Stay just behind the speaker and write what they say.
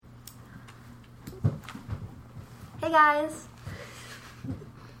guys.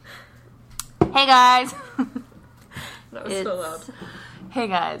 Hey guys. That was so loud. Hey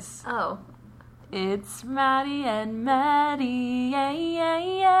guys. Oh. It's Maddie and Maddie. Yeah, yeah,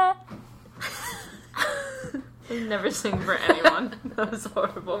 yeah. I never sing for anyone. That was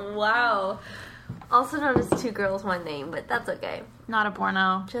horrible. Wow. Also known as Two Girls, One Name, but that's okay. Not a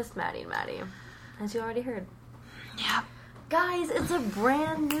porno. Just Maddie and Maddie, as you already heard. Yeah. Guys, it's a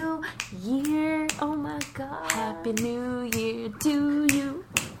brand new year. Oh my god. Happy New Year to you.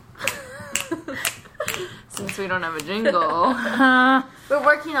 Since we don't have a jingle. We're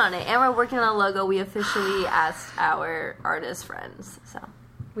working on it, and we're working on a logo. We officially asked our artist friends, so.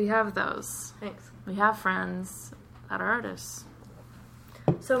 We have those. Thanks. We have friends that are artists.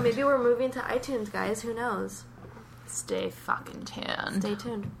 So maybe we're moving to iTunes, guys. Who knows? Stay fucking tuned. Stay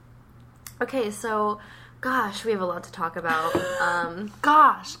tuned. Okay, so, gosh, we have a lot to talk about.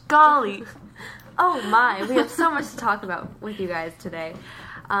 Gosh, golly. Oh my, we have so much to talk about with you guys today.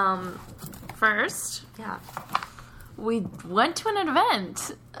 First, Yeah. we went to an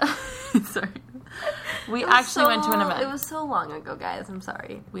event. Sorry. We actually went to an event. It was so long ago, guys. I'm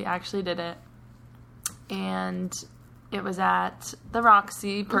sorry. We actually did it. And it was at the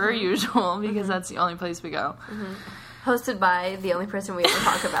Roxy, per usual, because that's the only place we go. Hosted by the only person we ever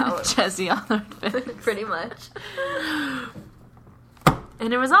talk about. Jesse Allenfit. Pretty much.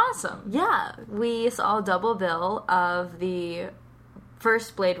 And it was awesome. Yeah. We saw a double bill of the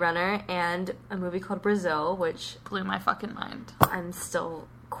first Blade Runner and a movie called Brazil, which Blew my fucking mind. I'm still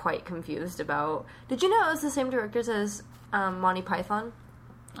quite confused about. Did you know it was the same directors as Monty Python?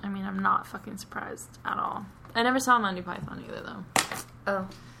 I mean, I'm not fucking surprised at all. I never saw Monty Python either, though. Oh.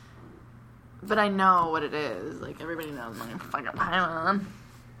 But I know what it is. Like, everybody knows Monty fucking Python.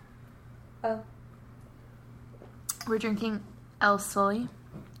 Oh. We're drinking El Soli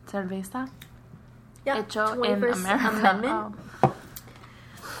Cerveza. Yeah. Hecho in 21st America. Amendment. Oh.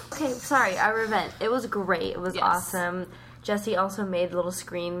 Okay, sorry, our event. It was great. It was Yes. awesome. Jesse also made little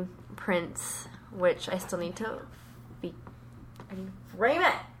screen prints, which I still need to frame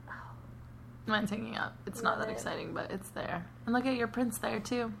it. Mine's hanging up. It's not Love that it. exciting, but it's there. And look at your prints there,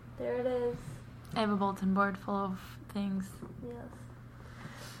 too. There it is. I have a bulletin board full of things. Yes.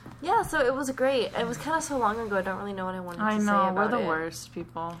 Yeah, so it was great. It was kind of so long ago. I don't really know what I wanted I to say know, about we're the it. worst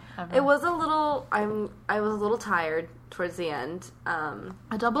people ever. It was a little. I was a little tired towards the end.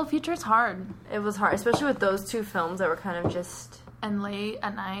 A double feature is hard. It was hard, especially with those two films that were kind of just. And late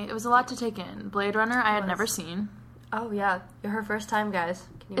at night. It was a lot to take in. Blade Runner, I had was. never seen. Oh yeah, you're her first time, guys.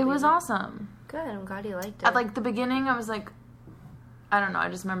 Can you It was believe awesome. Good. I'm glad you liked it. At, like, the beginning, I was like, I don't know. I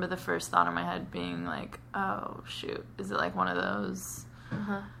just remember the first thought in my head being like, oh, shoot. Is it like one of those,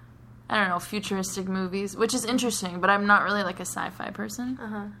 Uh-huh. I don't know, futuristic movies? Which is interesting, but I'm not really, like, a sci-fi person.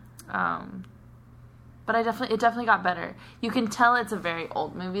 Uh-huh. But it definitely got better. You can tell it's a very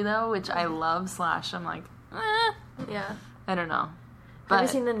old movie, though, which I love, / I'm like, Yeah. I don't know. Have you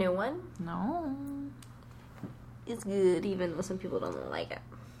seen the new one? No. It's good, even though some people don't like it.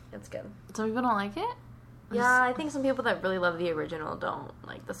 It's good. Some people don't like it? Yeah, I think some people that really love the original don't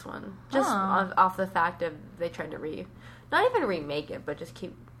like this one. Just Oh. off the fact of they tried to not even remake it, but just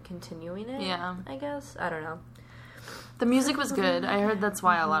keep continuing it. Yeah. I guess. I don't know. The music was good. I heard that's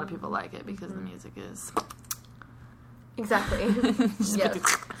why a lot of people like it, because the music is... Exactly. Just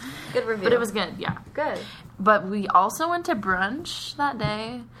Yes. Good review. But it was good, yeah. good. But we also went to brunch that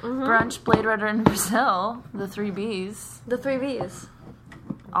day. Brunch, Blade Runner in Brazil, the 3 Bs. The 3 Bs.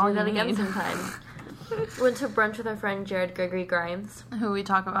 All Do that you again need. sometime. Went to brunch with our friend Jared Gregory Grimes. Who we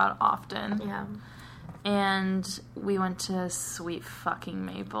talk about often. Yeah. And we went to Sweet Fucking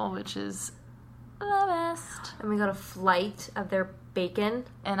Maple, which is the best. And we got a flight of their bacon.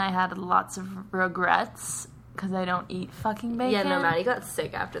 And I had lots of regrets, because I don't eat fucking bacon. Yeah, no, Maddie got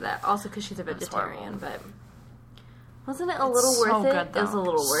sick after that. Also because she's a That's vegetarian, horrible. but... Wasn't it a little worth so it? good, though. It was a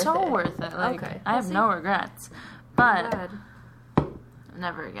little worth it. So worth it. Like, Okay. I have See? no regrets. But Glad.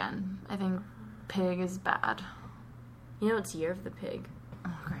 never again. I think pig is bad. You know it's Year of the Pig.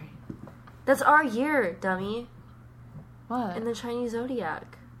 Oh, great. That's our year, dummy. What? In the Chinese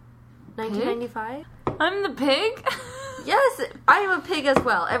Zodiac. 1995? I'm the pig? Yes, I am a pig as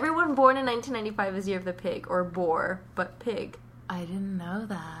well. Everyone born in 1995 is Year of the Pig. Or boar, but pig. I didn't know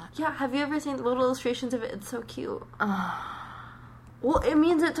that. Yeah, have you ever seen little illustrations of it? It's so cute. Well, it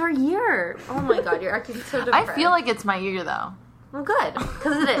means it's our year. Oh my god, you're acting so depressed. I feel like it's my year, though. Well, good,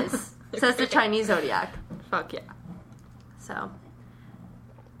 because it is. Says the Chinese Zodiac. Fuck yeah. So,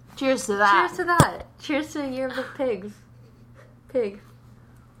 Cheers to that. cheers to that. Cheers to Year of the Pigs. Pig.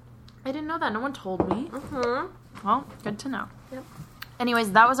 I didn't know that. No one told me. Mm-hmm. Well, good to know. Yep.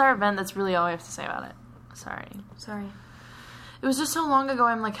 Anyways, that was our event. That's really all I have to say about it. Sorry. It was just so long ago,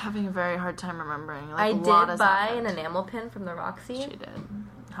 I'm, like, having a very hard time remembering. Like, I did buy an enamel pin from the Roxy. She did.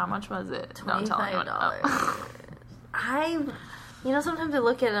 How much was it? $25. Sometimes I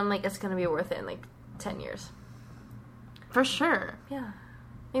look at it, I'm like, it's going to be worth it in, like, 10 years. For sure. Yeah.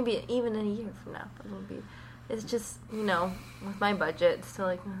 Maybe even in a year from now. It will be. It's just, with my budget, it's still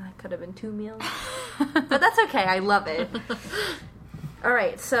like, that could have been 2 meals. But that's okay. I love it. All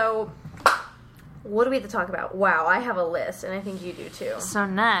right, so what do we have to talk about? Wow, I have a list, and I think you do too. So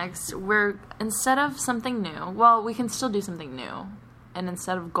next, instead of something new, well, we can still do something new. And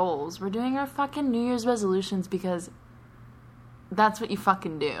instead of goals, we're doing our fucking New Year's resolutions because that's what you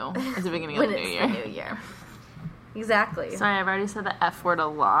fucking do at the beginning of the new year. When it's the new year. Exactly. Sorry, I've already said the F word a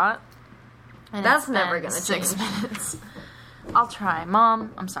lot. And that's never going to change. 6 minutes. I'll try.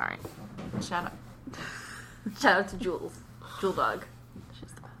 Mom, I'm sorry. Shout out. Shout out to Jules. Jewel Dog.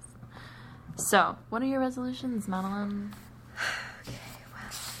 She's the best. So, what are your resolutions, Madeline? Okay,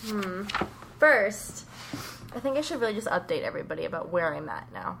 well. First, I think I should really just update everybody about where I'm at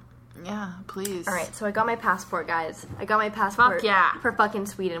now. Yeah, please. All right, so I got my passport, guys. I got my passport for fucking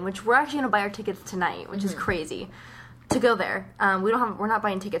Sweden, which we're actually going to buy our tickets tonight, which is crazy. To go there. We're not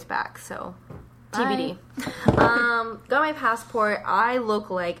buying tickets back, so TBD. Got my passport. I look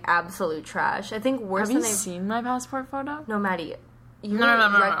like absolute trash. I think worse than Have you seen my passport photo? No, Maddie.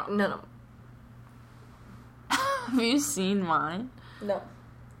 No. Have you seen mine? No.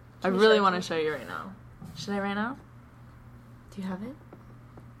 I really want to show you right now. Should I right now? Do you have it?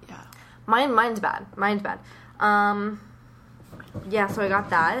 Yeah. Mine's bad. Yeah, so I got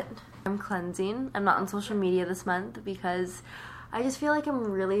that. I'm cleansing. I'm not on social media this month because I just feel like I'm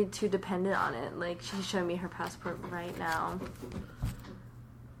really too dependent on it. Like, she's showing me her passport right now.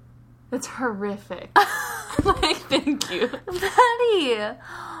 It's horrific. Like, thank you.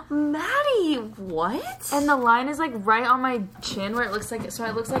 Maddie, what? And the line is, like, right on my chin where it looks like... So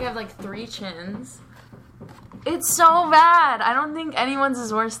it looks like I have, like, 3 chins. It's so bad. I don't think anyone's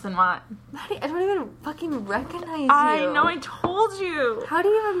is worse than mine. Maddie, I don't even fucking recognize you. I know, I told you. How do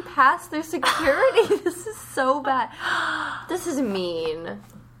you even pass through security? This is so bad. This is mean.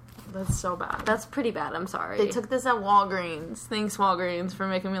 That's so bad. That's pretty bad, I'm sorry. They took this at Walgreens. Thanks, Walgreens, for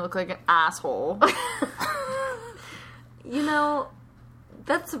making me look like an asshole.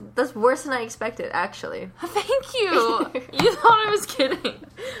 That's worse than I expected, actually. Thank you. You thought I was kidding.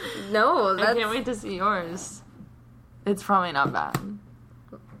 No, I can't wait to see yours. It's probably not bad.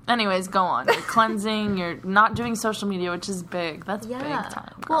 Anyways, go on. You're cleansing. You're not doing social media, which is big. That's big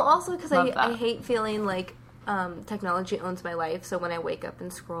time. Girl. Well, also because I hate feeling like technology owns my life. So when I wake up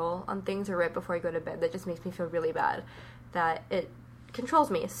and scroll on things or right before I go to bed, that just makes me feel really bad that it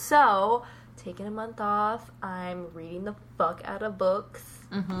controls me. So, taking a month off, I'm reading the fuck out of books.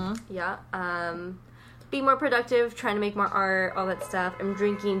 Mm-hmm. Yeah. Be more productive, trying to make more art, all that stuff. I'm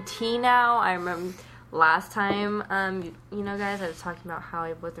drinking tea now. I remember last time, guys, I was talking about how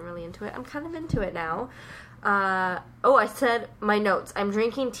I wasn't really into it. I'm kind of into it now. I said my notes. I'm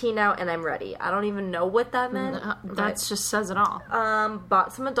drinking tea now and I'm ready. I don't even know what that meant. That just says it all.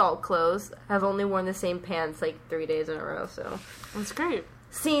 Bought some adult clothes. Have only worn the same pants like 3 days in a row, so. That's great.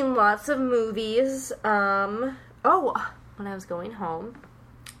 Seen lots of movies. When I was going home,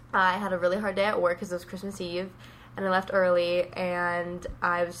 I had a really hard day at work because it was Christmas Eve. And I left early, and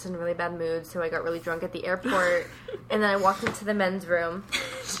I was just in a really bad mood, so I got really drunk at the airport, and then I walked into the men's room.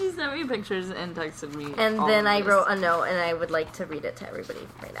 She sent me pictures and texted me. And then I wrote a note, and I would like to read it to everybody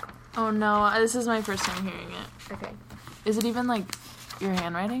right now. Oh, no. This is my first time hearing it. Okay. Is it even, like, your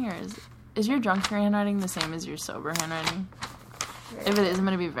handwriting, or is your drunk handwriting the same as your sober handwriting? If it is, I'm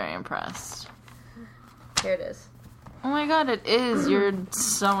going to be very impressed. Here it is. Oh my god, it is. You're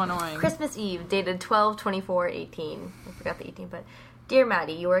so annoying. Christmas Eve, dated 12/24/18. I forgot the 18, but... Dear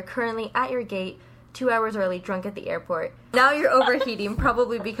Maddie, you are currently at your gate, 2 hours early, drunk at the airport. Now you're overheating,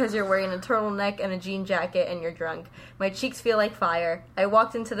 probably because you're wearing a turtleneck and a jean jacket and you're drunk. My cheeks feel like fire. I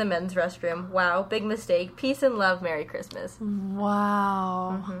walked into the men's restroom. Wow, big mistake. Peace and love, Merry Christmas.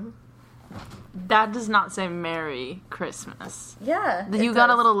 Wow. Mm-hmm. That does not say Merry Christmas. Yeah, you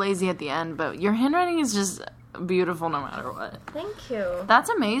got a little lazy at the end, but your handwriting is just... beautiful no matter what. Thank you. That's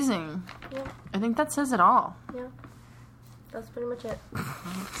amazing. Yeah. I think that says it all. Yeah. That's pretty much it.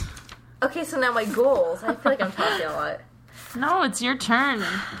 Okay, so now my goals. I feel like I'm talking a lot. No, it's your turn.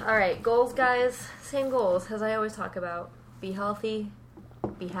 Alright, goals, guys. Same goals as I always talk about. Be healthy.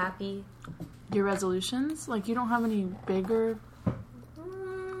 Be happy. Your resolutions? Like, you don't have any bigger...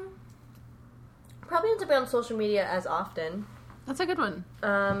 Probably not to be on social media as often. That's a good one.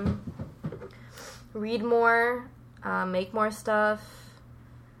 Read more, make more stuff,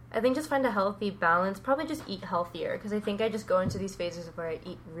 I think just find a healthy balance. Probably just eat healthier, because I think I just go into these phases where I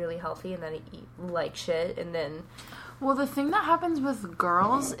eat really healthy and then I eat like shit, and then... Well, the thing that happens with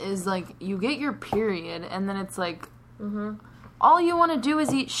girls is, like, you get your period, and then it's like, all you want to do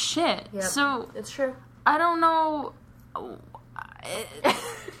is eat shit. Yep. So, it's true. I don't know.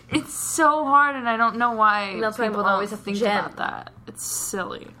 It's so hard, and I don't know why that's why people I'm always don't a think gym. about that. It's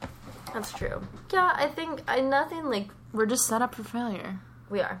silly. That's true. Yeah, I think nothing, like... We're just set up for failure.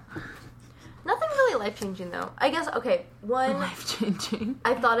 We are. Nothing really life-changing, though. I guess, okay, one... Life-changing.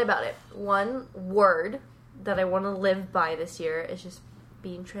 I thought about it. One word that I want to live by this year is just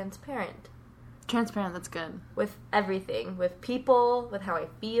being transparent. Transparent, that's good. With everything. With people, with how I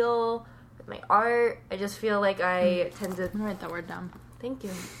feel, with my art. I just feel like I tend to... I'm gonna write that word down. Thank you.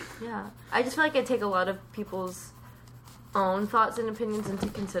 Yeah. I just feel like I take a lot of people's own thoughts and opinions into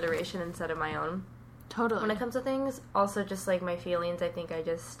consideration instead of my own. Totally. When it comes to things, also just like my feelings, I think I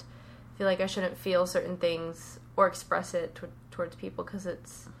just feel like I shouldn't feel certain things or express it towards people because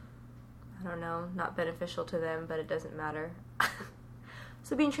it's, I don't know, not beneficial to them, but it doesn't matter.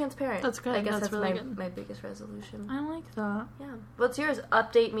 So being transparent. That's good. I guess that's really my biggest resolution. I like that. Yeah. What's yours?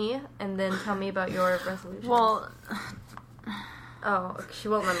 Update me and then tell me about your resolution. Well, oh, she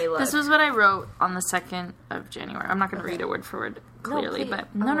won't let me look. this was what I wrote on the 2nd of January. I'm not going to read it word for word clearly, please.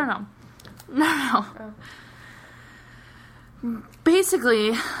 but no.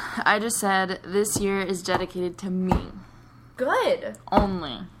 Basically, I just said this year is dedicated to me. Good.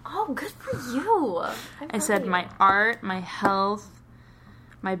 Only. Oh, good for you. I said my art, my health,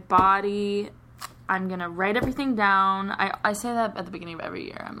 my body. I'm going to write everything down. I say that at the beginning of every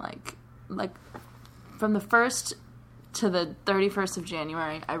year. I'm like from the 1st to the 31st of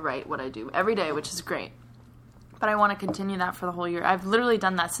January, I write what I do every day, which is great. But I want to continue that for the whole year. I've literally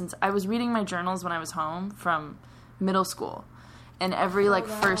done that since I was reading my journals when I was home from middle school. And every,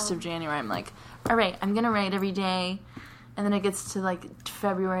 1st of January, I'm like, all right, I'm going to write every day. And then it gets to,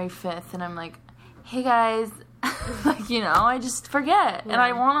 February 5th, and I'm like, hey, guys. I just forget. Yeah. And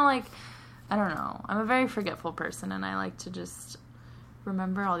I want to, I don't know. I'm a very forgetful person, and I like to just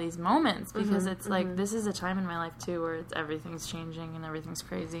remember all these moments because it's this is a time in my life, too, where everything's changing and everything's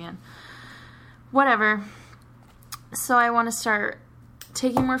crazy and whatever. So I want to start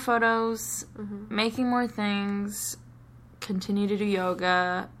taking more photos, making more things, continue to do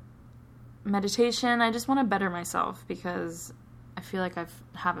yoga, meditation. I just want to better myself because I feel like I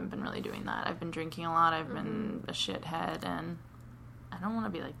haven't been really doing that. I've been drinking a lot. I've been a shithead, and I don't want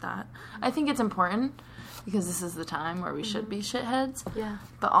to be like that. I think it's important because this is the time where we should be shitheads. Yeah.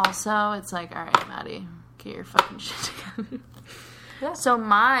 But also, it's like, all right, Maddie, get your fucking shit together. Yeah. So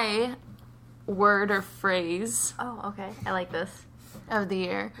my word or phrase... Oh, okay. I like this. ...of the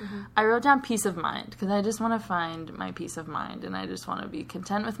year, I wrote down peace of mind because I just want to find my peace of mind, and I just want to be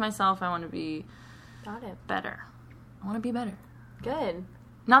content with myself. I want to be better. I want to be better. Good.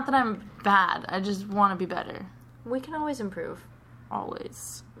 Not that I'm bad. I just want to be better. We can always improve.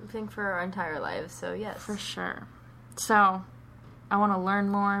 Always. I think for our entire lives, so yes. For sure. So, I want to learn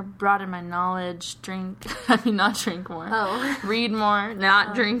more, broaden my knowledge, not drink more. Oh. Read more,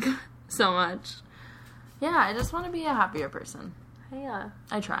 not drink so much. Yeah, I just want to be a happier person. Yeah.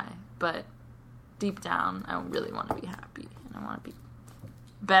 I try, but deep down, I really want to be happy, and I want to be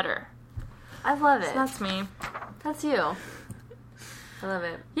better. I love it. So that's me. That's you. I love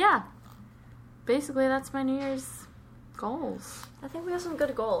it. Yeah. Basically, that's my New Year's goals. I think we have some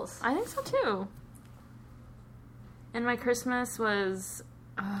good goals. I think so, too. And my Christmas was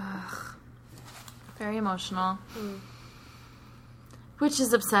very emotional. Which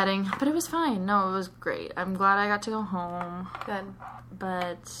is upsetting, but it was fine. No, it was great. I'm glad I got to go home. Good.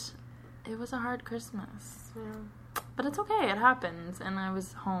 But it was a hard Christmas. Yeah. But it's okay. It happens. And I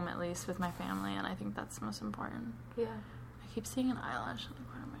was home, at least, with my family, and I think that's most important. Yeah. I keep seeing an eyelash on the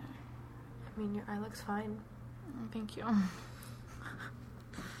corner of my eye. I mean, your eye looks fine. Thank you.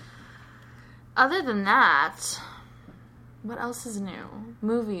 Other than that, what else is new?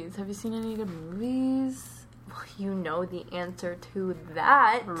 Movies. Have you seen any good movies? Well, you know the answer to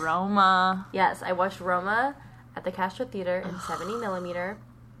that. Roma. Yes, I watched Roma at the Castro Theater in 70mm.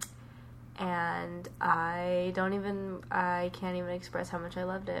 And I can't even express how much I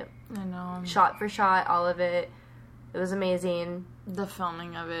loved it. I know. Shot for shot, all of it. It was amazing. The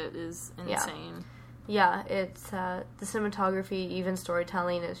filming of it is insane. Yeah, it's the cinematography, even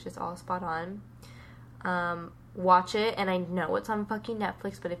storytelling is just all spot on. Watch it, and I know it's on fucking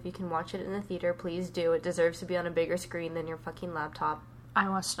Netflix, but if you can watch it in the theater, please do. It deserves to be on a bigger screen than your fucking laptop. I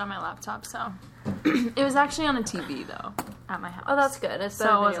watched it on my laptop, so... It was actually on a TV, though, at my house. Oh, that's good. It's better so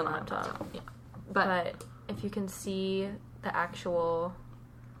it than wasn't your on laptop. laptop. Yeah. But if you can see the actual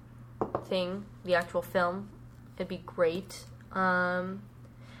thing, the actual film, it'd be great.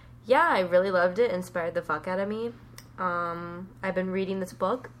 Yeah, I really loved it. Inspired the fuck out of me. I've been reading this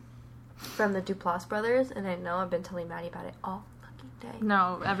book from the Duplass brothers, and I know I've been telling Maddie about it all fucking day.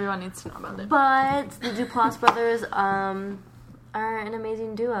 No, everyone needs to know about it. But the Duplass brothers are an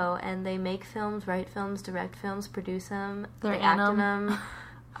amazing duo, and they make films, write films, direct films, produce them. They're they in act them. in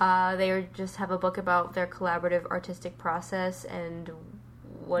them. They just have a book about their collaborative artistic process and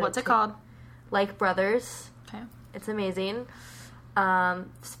What's it called? Like Brothers. Okay. It's amazing.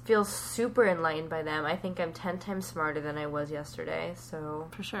 Feels super enlightened by them. I think I'm 10 times smarter than I was yesterday, so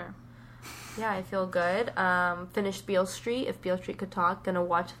For sure. yeah, I feel good. Finished Beale Street, If Beale Street Could Talk. Gonna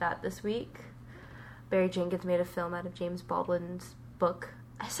watch that this week. Barry Jenkins made a film out of James Baldwin's book.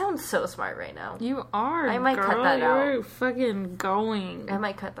 I sound so smart right now. You are. I might cut that out. You're fucking going. I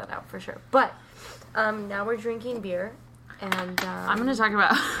might cut that out for sure. But now we're drinking beer, and I'm gonna talk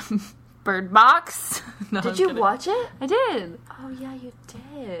about Bird Box. No, Did I'm you kidding. watch it? I did. Oh yeah, you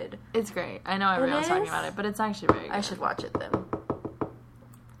did. It's great. I know everyone's talking is? about it, but it's actually very good. I should watch it then.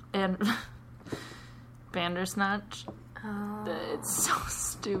 And Bandersnatch. Oh. It's so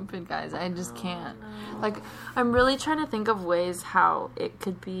stupid, guys. I just can't. Like, I'm really trying to think of ways how it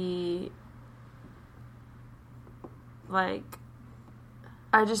could be. Like,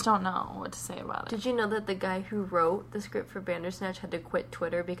 I just don't know what to say about it. Did you know that the guy who wrote the script for Bandersnatch had to quit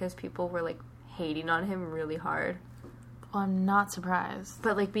Twitter because people were like hating on him really hard? Well, I'm not surprised.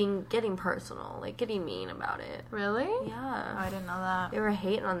 But like getting personal, like getting mean about it. Really? Oh, Yeah. I didn't know that. They were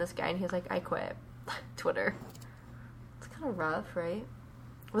hating on this guy and he was like, I quit Twitter. It's kind of rough, right?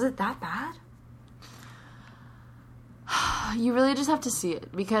 Was it that bad? You really just have to see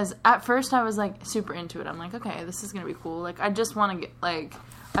it, because at first I was like super into it. I'm like, okay, this is gonna be cool. Like, I just want to get, like,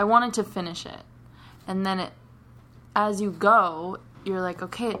 I wanted to finish it, and then as you go, you're like,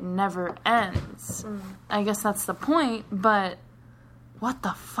 okay, it never ends. I guess that's the point, but what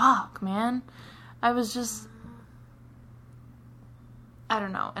the fuck, man? I was just, I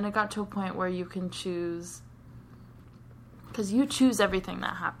don't know, and it got to a point where you can choose, because you choose everything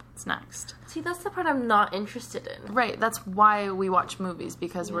that happens next. See, that's the part I'm not interested in. Right, that's why we watch movies,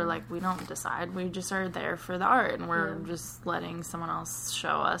 because we're like, we don't decide, we just are there for the art, and we're just letting someone else show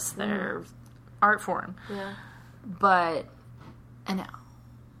us their art form. Yeah. But, I know,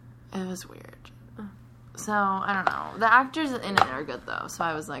 it was weird. So, I don't know. The actors in it are good, though, so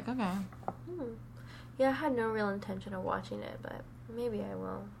I was like, okay. Yeah, I had no real intention of watching it, but maybe I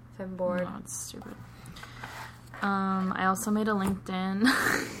will if I'm bored. No, it's stupid. I also made a LinkedIn.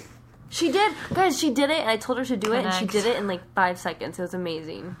 She did! Guys, she did it, and I told her to do it, and she Connect. did it in like 5 seconds. It was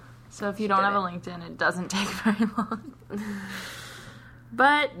amazing. So if you don't did have a it. LinkedIn, it doesn't take very long.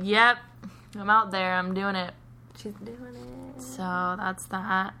 But, yep, I'm out there. I'm doing it. She's doing it. So that's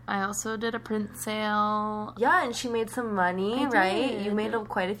that. I also did a print sale. Yeah, and she made some money, I right? did. You made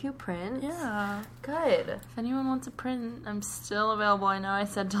quite a few prints. Yeah. Good. If anyone wants a print, I'm still available. I know I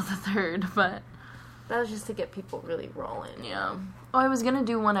said till the 3rd, but That was just to get people really rolling. yeah. Oh, I was gonna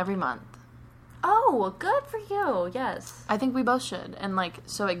do one every month. Oh, well, good for you. Yes. I think we both should. And like,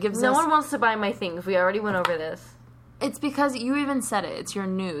 so it gives No us... one wants to buy my things. We already went over this. It's because you even said it. It's your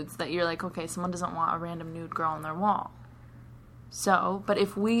nudes that you're like, okay, someone doesn't want a random nude girl on their wall. So, but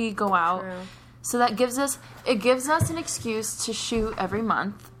if we go out... True. So that gives us... It gives us an excuse to shoot every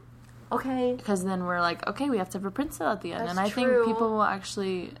month. Okay. Because then we're like, okay, we have to have a print sale at the end. That's and I true. think people will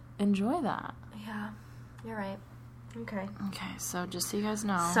actually enjoy that. Yeah. You're right. Okay. Okay, so just so you guys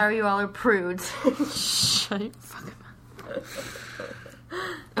know. Sorry you all are prudes. Shut your fucking mouth.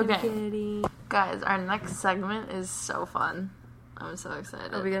 I'm Okay, kidding. guys, our next segment is so fun. I'm so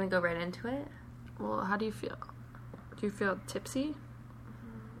excited. Are we gonna go right into it? Well, how do you feel? Do you feel tipsy?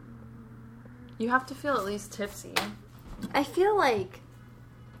 You have to feel at least tipsy. I feel like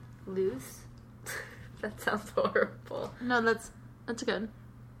loose. That sounds horrible. No, that's good.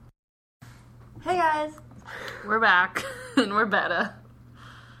 Hey guys. We're back, and we're better.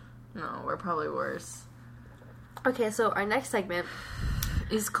 No, we're probably worse. Okay, so our next segment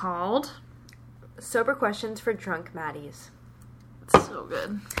Is called... sober questions for drunk Maddies. It's so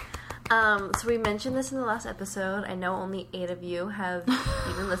good. So we mentioned this in the last episode. I know only 8 of you have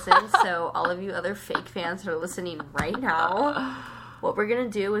even listened, so all of you other fake fans that are listening right now, what we're going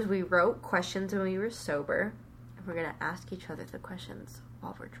to do is we wrote questions when we were sober, and we're going to ask each other the questions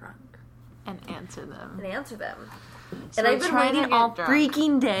while we're drunk. And answer them. And answer them. So and I've we're been trying to waiting get all drunk.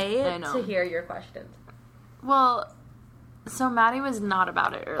 freaking day I know. to hear your questions. Well, So Maddie was not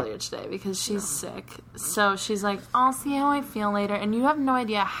about it earlier today because she's sick. So she's like, I'll see how I feel later. And you have no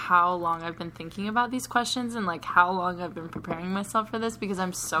idea how long I've been thinking about these questions and like how long I've been preparing myself for this because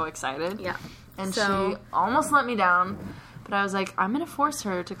I'm so excited. Yeah. And So- she almost let me down. But I was like, I'm going to force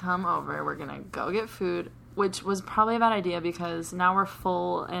her to come over. We're going to go get food, which was probably a bad idea because now we're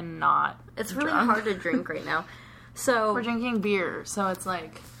full and not It's really drunk. hard to drink right now. So We're drinking beer. So it's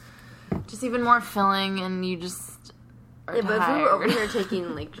like just even more filling and you just are yeah, but if we were over tired. here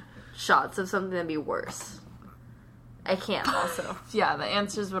taking like shots of something, that'd be worse. I can't also. Yeah, the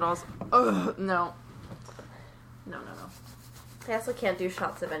answers would also... Ugh, no. No. I also can't do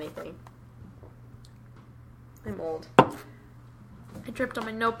shots of anything. I'm old. I dripped on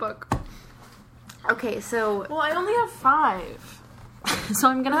my notebook. Okay, so Well, I only have 5. So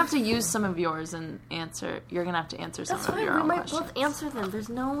I'm going to have to use some of yours and answer... You're going to have to answer some that's of fine. your We own might questions. both answer them. There's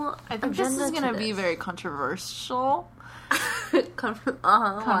no. I think this is going to be very controversial.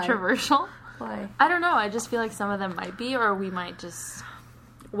 Controversial? Why? I don't know. I just feel like some of them might be, or we might just...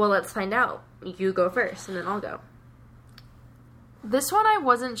 Well, let's find out. You go first, and then I'll go. This one I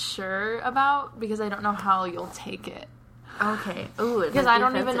wasn't sure about because I don't know how you'll take it. Okay. Ooh, Because I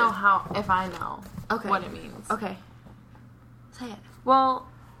don't even know how, if I know Okay. what it means. Okay. Say it. Well,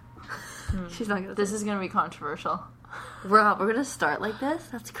 She's not gonna. this is going to be controversial. Rob, we're gonna start like this?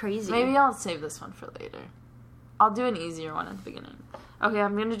 That's crazy. Maybe I'll save this one for later. I'll do an easier one at the beginning. Okay,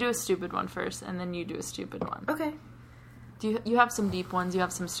 I'm going to do a stupid one first, and then you do a stupid one. Okay. Do you have some deep ones? You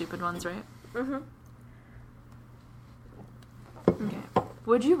have some stupid ones, right? Mm-hmm. Okay.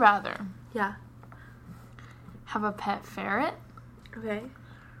 Would you rather Yeah. have a pet ferret Okay.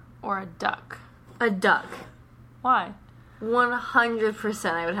 or a duck? A duck. Why?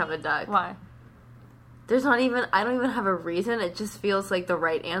 100% I would have a duck. Why? There's not even, I don't even have a reason. It just feels like the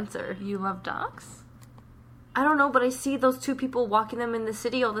right answer. You love ducks? I don't know, but I see those two people walking them in the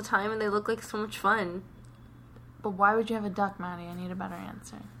city all the time and they look like so much fun. But why would you have a duck, Maddie? I need a better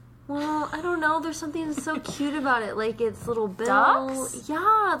answer. Well, I don't know. There's something so cute about it. Like, its little bill. Ducks?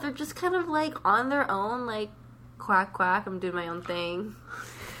 Yeah, they're just kind of, like, on their own. Like, quack, quack, I'm doing my own thing.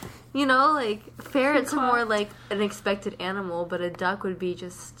 You know, like, ferrets are more like an expected animal, but a duck would be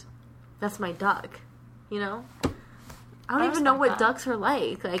just, that's my duck. You know? I don't I even know what respect that. ducks are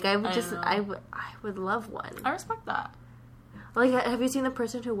like. Like, I would I just, know. I would love one. I respect that. Like, have you seen the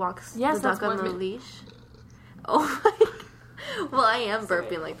person who walks Yes, the duck that's on what the ma- leash? Oh my. Well, I am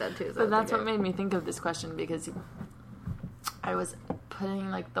burping like that too. So But that's what okay. made me think of this question because I was putting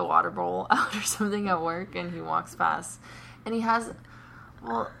like the water bowl out or something at work and he walks past and he has,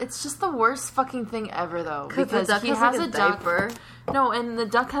 well, it's just the worst fucking thing ever though because the duck he has, has like, a duck. diaper. No, and the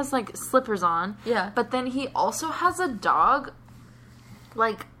duck has like slippers on. Yeah. But then he also has a dog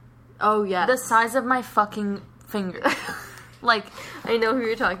like Oh yeah. the size of my fucking finger. Like, I know who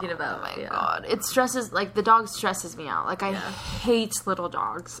you're talking about. oh my yeah. god, it stresses, like, the dog stresses me out. Like, I hate little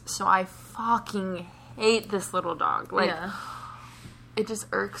dogs, so I fucking hate this little dog. Like, yeah. it just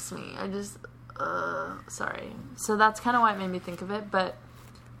irks me. I just, sorry. So that's kind of why it made me think of it, but,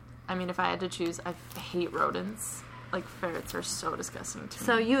 I mean, if I had to choose, I hate rodents. Like, ferrets are so disgusting to me.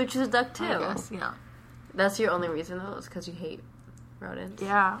 So you would choose a duck too. I guess, yeah. That's your only reason though, is because you hate rodents.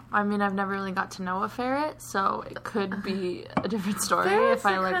 Yeah, I mean, I've never really got to know a ferret, so it could be a different story Ferrets if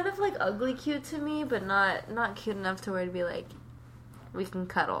I, are like... kind of like ugly cute to me, but not cute enough to where it'd be like, we can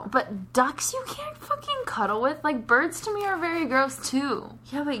cuddle. But ducks you can't fucking cuddle with. Like, birds to me are very gross, too.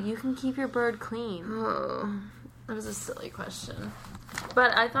 Yeah, but you can keep your bird clean. Oh, that was a silly question.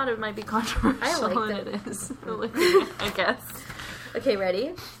 But I thought it might be controversial, I liked and it. it is. I guess. Okay,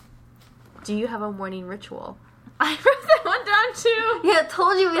 ready? Do you have a morning ritual? I wrote that one down, too. Yeah, I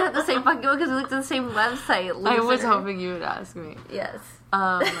told you we had the same fucking one because we looked at the same website. I was loser. hoping you would ask me. Yes.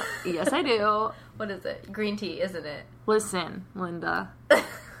 Yes, I do. What is it? Green tea, isn't it? Listen, Linda.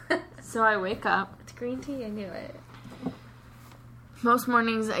 So I wake up. It's green tea. I knew it. Most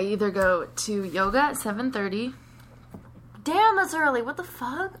mornings I either go to yoga at 7:30. Damn, that's early. What the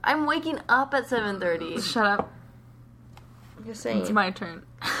fuck? I'm waking up at 7:30. Shut up. You're saying. It's my turn.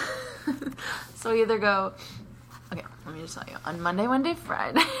 So I either go... Okay, let me just tell you. On Monday, Wednesday,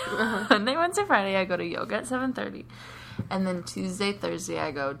 Friday. Monday, Wednesday, Friday, I go to yoga at 7:30. And then Tuesday, Thursday,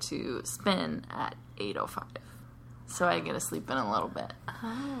 I go to spin at 8:05. So I get to sleep in a little bit.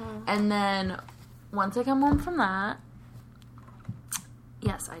 Oh. And then once I come home from that,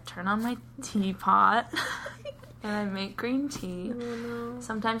 yes, I turn on my teapot. And I make green tea.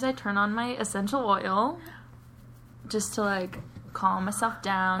 Sometimes I turn on my essential oil just to, like, calm myself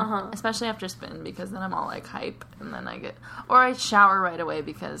down, especially after spin, because then I'm all, like, hype, and then I get... Or I shower right away,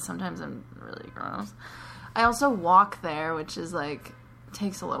 because sometimes I'm really gross. I also walk there, which is like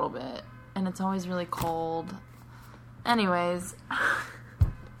takes a little bit, and it's always really cold. Anyways,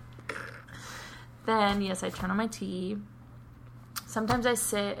 then yes, I turn on my tea. Sometimes I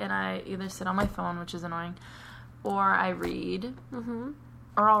sit and I either sit on my phone, which is annoying, or I read,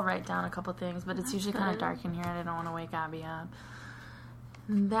 or I'll write down a couple things. But it's usually kind of dark in here, and I don't want to wake Abby up.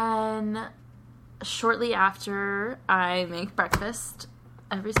 And then shortly after, I make breakfast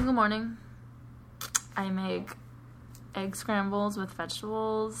every single morning. I make egg scrambles with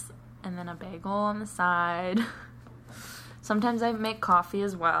vegetables and then a bagel on the side. Sometimes I make coffee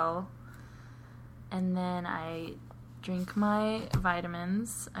as well. And then I drink my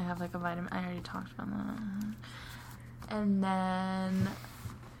vitamins. I have like a vitamin. I already talked about that. And then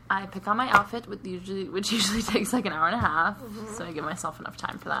I pick out my outfit, which usually takes like an hour and a half. So I give myself enough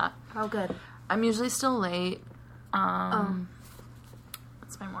time for that. Oh, good. I'm usually still late.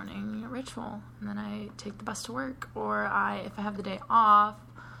 It's my morning ritual. And then I take the bus to work. Or if I have the day off,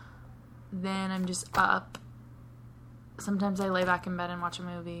 then I'm just up. Sometimes I lay back in bed and watch a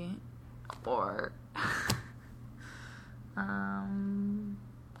movie. Or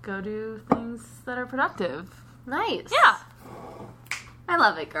go do things that are productive. Nice. Yeah. I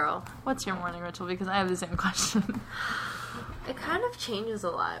love it, girl. What's your morning ritual? Because I have the same question. It kind of changes a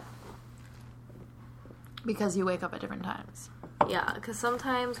lot. Because you wake up at different times. Yeah, because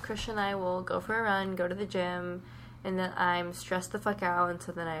sometimes Christian and I will go for a run, go to the gym, and then I'm stressed the fuck out, and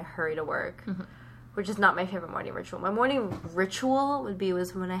so then I hurry to work, which is not my favorite morning ritual. My morning ritual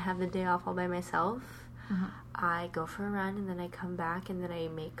was when I have the day off all by myself. I go for a run, and then I come back, and then I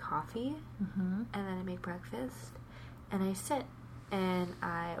make coffee, and then I make breakfast, and I sit, and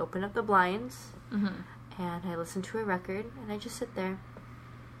I open up the blinds, and I listen to a record, and I just sit there.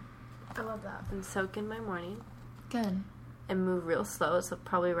 I love that. And soak in my morning. Good. And move real slow, so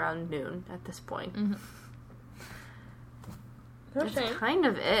probably around noon at this point. That's kind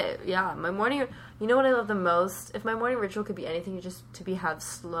of it. Yeah, my morning... You know what I love the most? If my morning ritual could be anything, just to have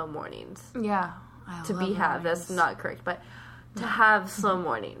slow mornings. Yeah. That's not correct, but to have slow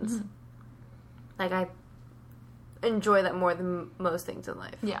mornings. Like, I enjoy that more than most things in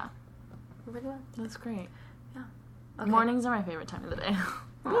life. Yeah. That's great. Yeah. Okay. Mornings are my favorite time of the day.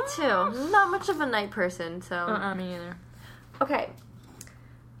 Me too. Not much of a night person, so... me either. Okay.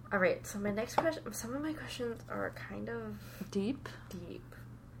 All right, so my next question... Some of my questions are kind of... Deep.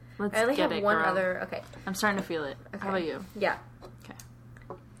 I only have one other... Okay. I'm starting to feel it. Okay. How about you? Yeah. Okay.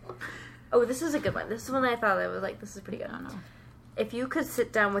 Oh, this is a good one. This is one I thought I was like, this is pretty good. I don't know. If you could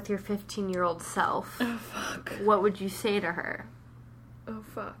sit down with your 15-year-old self, what would you say to her? Oh,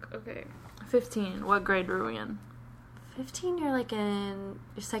 fuck. Okay. 15. What grade were we in? 15, you're like in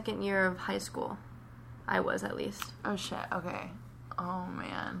your second year of high school. I was, at least. Oh, shit. Okay. Oh,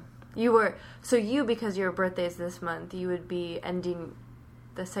 man. You were... So you, because your birthday is this month, you would be ending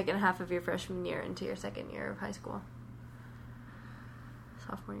the second half of your freshman year into your second year of high school.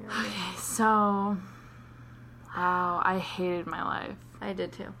 Sophomore year. Okay, so... Wow, I hated my life. I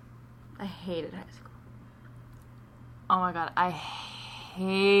did, too. I hated high school. Oh, my God. I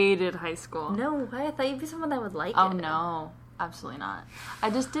hated high school. No way. I thought you'd be someone that would like it. Oh, no. Absolutely not.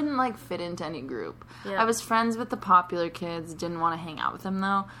 I just didn't, fit into any group. Yeah. I was friends with the popular kids. Didn't want to hang out with them,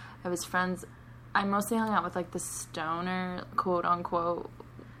 though. I mostly hung out with, the stoner, quote-unquote,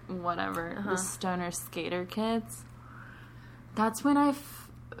 whatever, the stoner skater kids. That's when I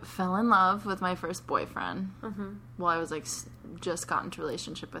fell in love with my first boyfriend. Well, I was, just got into a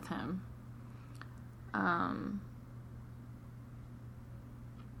relationship with him.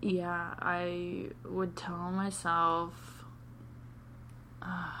 Yeah, I would tell myself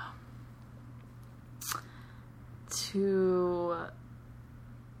to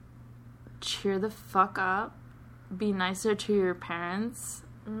cheer the fuck up, be nicer to your parents,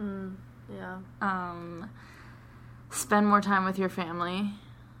 Yeah. Spend more time with your family,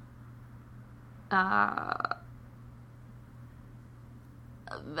 that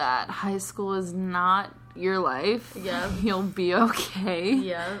high school is not your life. Yeah. You'll be okay.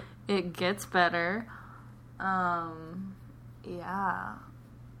 Yeah. It gets better. Yeah.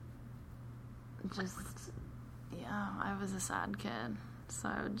 I was a sad kid. So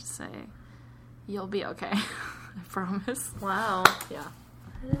I would just say, you'll be okay. I promise. Wow. Yeah.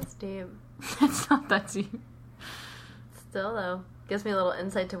 That's deep. It's not that deep. Still, though. Gives me a little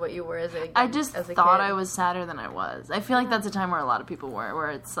insight to what you were as a kid. I just thought I was sadder than I was. I feel like that's a time where a lot of people were,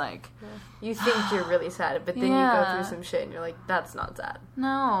 where it's like... Yeah. You think you're really sad, but then you go through some shit and you're like, that's not sad.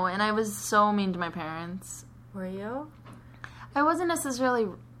 No, and I was so mean to my parents. Were you? I wasn't necessarily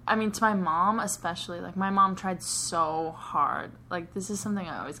I mean, to my mom especially, like, my mom tried so hard. Like, this is something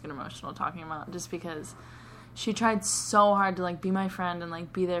I always get emotional talking about, just because she tried so hard to, like, be my friend and,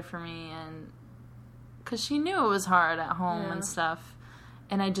 like, be there for me, and because she knew it was hard at home and stuff,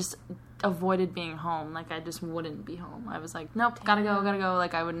 and I just avoided being home. Like, I just wouldn't be home. I was like, nope, gotta go.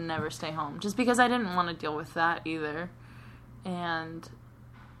 Like, I would never stay home, just because I didn't want to deal with that either, and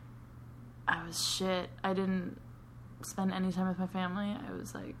I was shit. I didn't spend any time with my family. I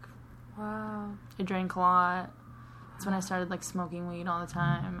was like, Wow. I drank a lot. That's when I started, like, smoking weed all the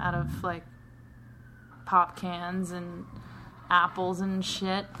time out of, like, pop cans and apples and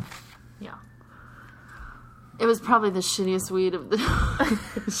shit. Yeah. It was probably the shittiest weed of the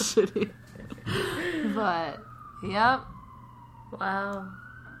shitty. But, yep. Wow.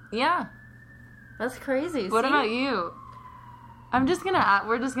 Yeah. That's crazy. What See? about you? We're just gonna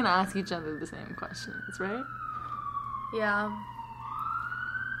ask each other the same questions, right? Yeah.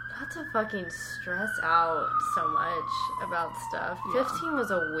 Not to fucking stress out so much about stuff. Yeah. 15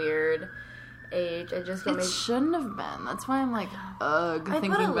 was a weird age. I just got It shouldn't have been. That's why I'm like, ugh, I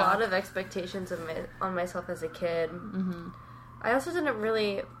thinking put a back. lot of expectations on myself as a kid. Mm-hmm. I also didn't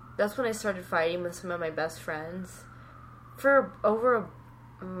really... That's when I started fighting with some of my best friends.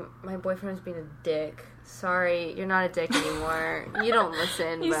 My boyfriend was being a dick. Sorry, you're not a dick anymore. You don't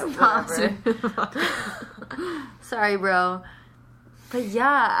listen, but whatever. Sorry, bro. But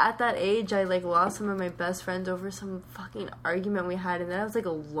yeah, at that age, I, like, lost some of my best friends over some fucking argument we had, and then I was, like,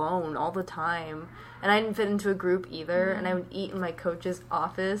 alone all the time. And I didn't fit into a group either, and I would eat in my coach's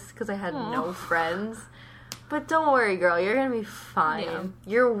office because I had no friends. But don't worry, girl, you're gonna be fine. Yeah.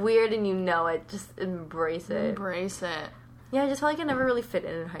 You're weird and you know it. Just embrace it. Embrace it. Yeah, I just felt like I never really fit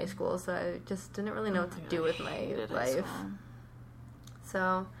in high school, so I just didn't really know what to do with my life.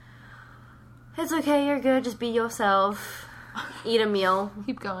 So, it's okay, you're good, just be yourself. Eat a meal.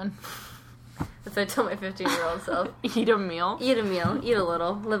 Keep going. That's what I tell my 15-year-old self. Eat a meal. Eat a meal, eat a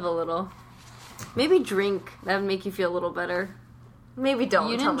little, live a little. Maybe drink, that would make you feel a little better. Maybe don't.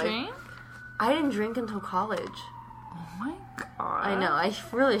 You didn't drink? I didn't drink until college. Oh my god. I know, I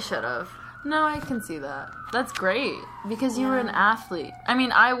really should have. No, I can see that. That's great. Because you were an athlete. I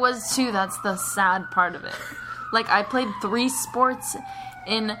mean, I was too. That's the sad part of it. Like, I played 3 sports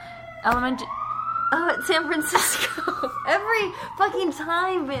in elementary... Oh, at San Francisco. Every fucking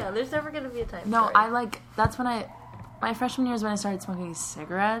time, man. There's never going to be a time. No, Sorry. that's when my freshman year is when I started smoking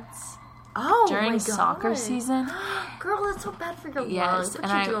cigarettes. Oh, During my God. soccer season. Girl, that's so bad for your lungs. Yes, What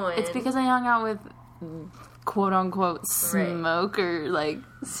and you doing? it's because I hung out with quote-unquote smoker, like,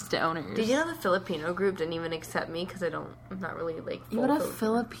 stoners. Did you know the Filipino group didn't even accept me because I'm not really, like, full You had a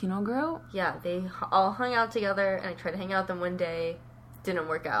Filipino. Filipino group? Yeah, they all hung out together, and I tried to hang out with them one day. Didn't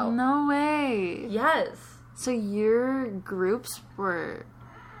work out. No way. Yes. So your groups were,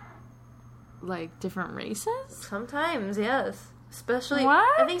 like, different races? Sometimes, yes. Especially,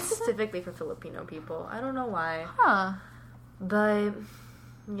 What? I think specifically for Filipino people. I don't know why. Huh. But,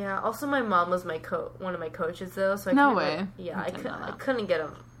 yeah. Also, my mom was one of my coaches, though. So I No couldn't, way. like, yeah, I didn't know I that. couldn't get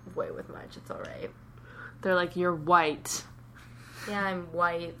away with much. It's alright. They're like, you're white. Yeah, I'm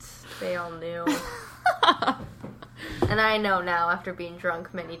white. They all knew. And I know now, after being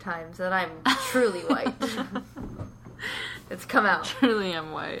drunk many times, that I'm truly white. It's come out. Truly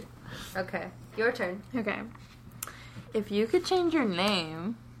am white. Okay, your turn. Okay. If you could change your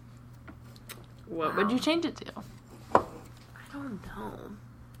name, what would you change it to? I don't know.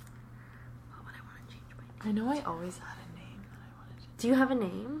 What would I want to change my name? I know I always had a name that I wanted to. Do you have a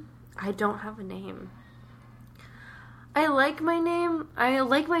name? I don't have a name. I like my name. I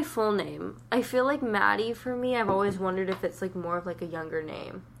like my full name. I feel like Maddie, for me, I've always wondered if it's, like, more of, like, a younger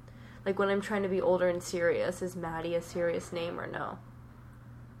name. Like, when I'm trying to be older and serious, is Maddie a serious name or no?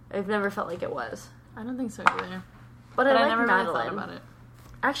 I've never felt like it was. I don't think so either. But I I like never Madeline. really thought about it.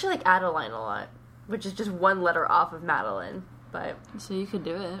 I actually like Adeline a lot, which is just one letter off of Madeline. But So you could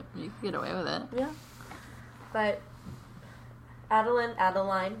do it. You could get away with it. yeah. But Adeline,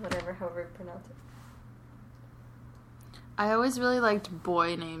 whatever, however you pronounce it. I always really liked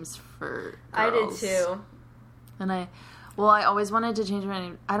boy names for girls. I did too. And I always wanted to change my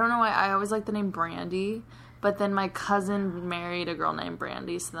name. I don't know why. I always liked the name Brandy. But then my cousin married a girl named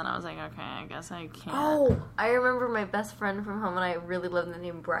Brandy, so then I was like, okay, I guess I can't. Oh, I remember my best friend from home and I really loved the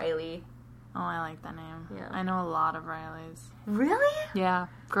name Briley. Oh, I like that name. Yeah. I know a lot of Rileys. Really? Yeah,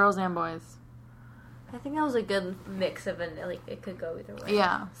 girls and boys. I think that was a good mix of like, it could go either way.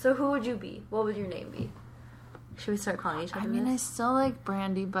 Yeah. So who would you be? What would your name be? Should we start calling each other I mean, I this? still like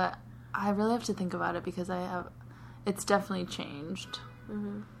Brandy, but I really have to think about it because it's definitely changed.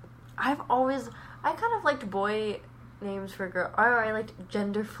 I kind of liked boy names for girl. Or I liked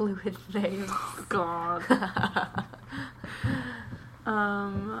gender fluid names. God.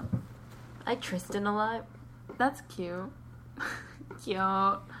 I like Tristan a lot. That's cute. Cute.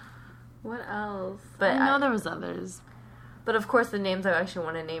 What else? But I know there was others. But of course, the names I actually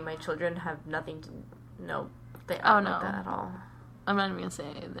want to name my children have nothing to. No, they Oh, aren't no. like that at all. I'm not even gonna say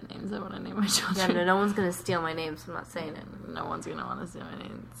the names I want to name my Yeah, children. no one's gonna steal my name, so I'm not saying it. No one's gonna want to say my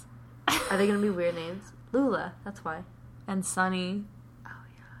names. Are they gonna be weird names? Lula, that's why. And Sunny. Oh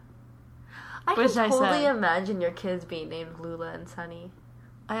yeah. I Which can I totally said. imagine your kids being named Lula and Sunny.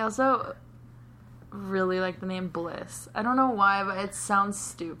 I also really like the name Bliss. I don't know why, but it sounds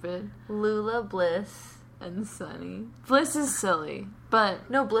stupid. Lula Bliss. And Sunny. Bliss is silly, but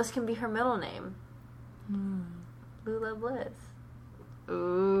No, Bliss can be her middle name. Lula Bliss.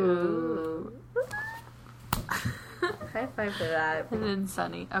 ooh. High five for that. And then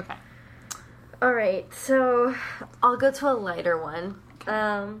Sunny. Okay. Alright, so I'll go to a lighter one.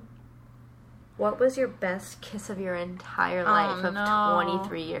 What was your best kiss of your entire life of no.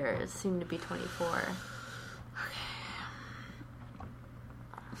 23 years? Soon to be 24.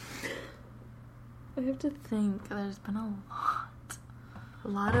 I have to think. There's been a lot. A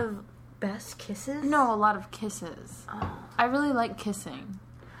lot of best kisses? No, a lot of kisses. Oh. I really like kissing.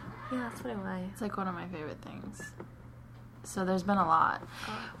 Yeah, that's what I like. It's like one of my favorite things. So there's been a lot.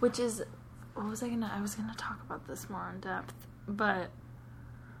 Which is, I was gonna talk about this more in depth, but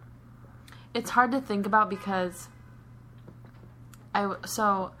it's hard to think about because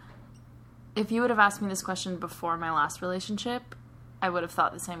so if you would have asked me this question before my last relationship, I would have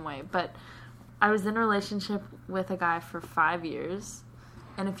thought the same way. But I was in a relationship with a guy for 5 years,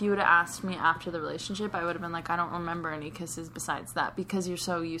 and if you would have asked me after the relationship, I would have been like, I don't remember any kisses besides that, because you're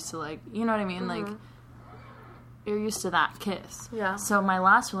so used to, like, you know what I mean? Like, you're used to that kiss. Yeah. So my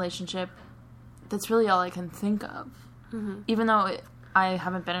last relationship, that's really all I can think of. Mm-hmm. Even though I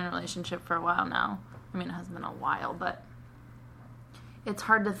haven't been in a relationship for a while now. I mean, it hasn't been a while, but it's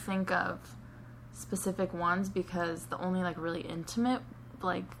hard to think of specific ones because the only, like, really intimate,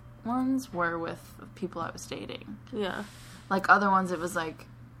 like, ones were with people I was dating. Yeah. Like, other ones, it was like,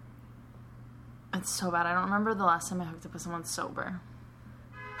 it's so bad. I don't remember the last time I hooked up with someone sober.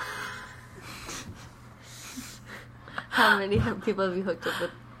 How many people have you hooked up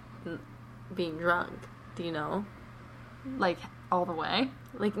with being drunk? Do you know? Like, all the way.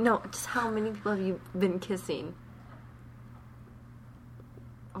 Like, no, just how many people have you been kissing?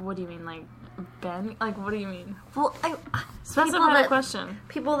 What do you mean, like, Ben? Like, what do you mean? Well, Specify the question.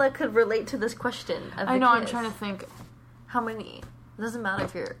 People that could relate to this question. Of I the know, I'm kiss. trying to think. How many? It doesn't matter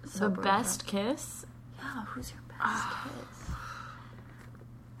if you're The sober or best drunk. kiss? Yeah, who's your best kiss?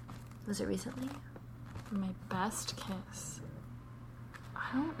 Was it recently? My best kiss? I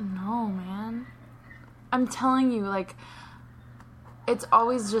don't know, man. I'm telling you, like, it's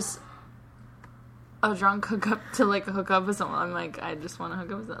always just a drunk hookup to, like, hook up with someone. I'm like, I just want to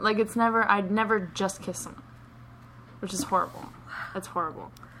hook up with someone. Like, I'd never just kiss someone. Which is horrible. It's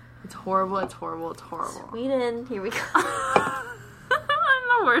horrible. It's horrible, it's horrible, it's horrible. Sweden, here we go. I'm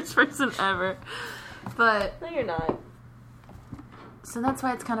the worst person ever. But, No, you're not. so that's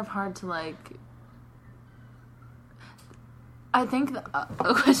why it's kind of hard to, like, I think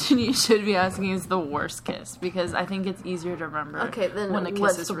the question you should be asking is the worst kiss, because I think it's easier to remember Okay, then when a kiss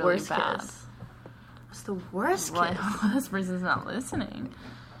what's is the really worst bad. kiss? What's the worst Well, I kiss? hope this person's not listening.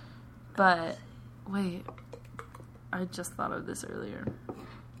 But, wait. I just thought of this earlier.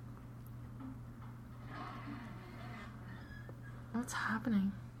 What's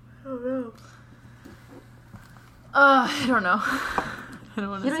happening? Oh no. I don't know. I don't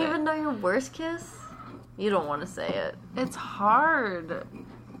want to You say don't even it. know your worst kiss? You don't want to say it. It's hard.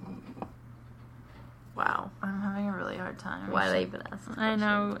 Wow. I'm having a really hard time. Why did I even ask this I question?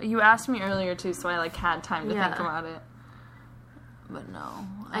 know. You asked me earlier, too, so I, like, had time to Yeah. think about it. But no.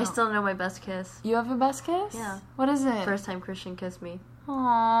 I still know my best kiss. You have a best kiss? Yeah. What is it? First time Christian kissed me.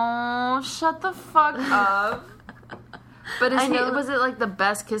 Oh, shut the fuck up. But I know- was it like the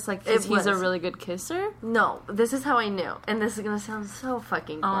best kiss? Like, It he's a was. really good kisser? No, this is how I knew. And this is going to sound so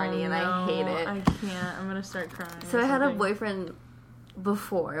fucking corny, and I hate it. I can't. I'm gonna start crying. So or I had a something. boyfriend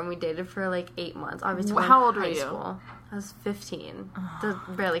before, and we dated for like 8 months. Obviously, Well, we're in how old were high you? School. I was 15.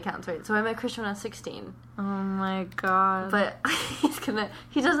 That barely counts, right? So I met Christian when I was 16. Oh my god. But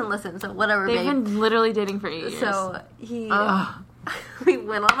he doesn't listen, so whatever, they've babe. been literally dating for 8 years. So Ugh. we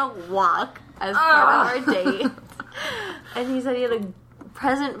went on a walk as part of our date, and he said he had a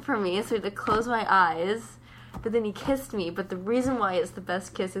present for me, so he had to close my eyes. But then he kissed me. But the reason why it's the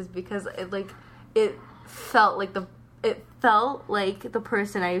best kiss is because it felt like it felt like the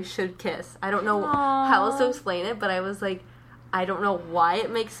person I should kiss. I don't know how else to explain it, but I was like, I don't know why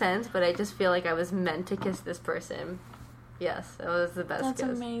it makes sense, but I just feel like I was meant to kiss this person. Yes, that was the best That's kiss.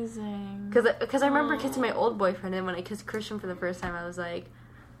 amazing. Because I remember kissing my old boyfriend, and when I kissed Christian for the first time, I was like,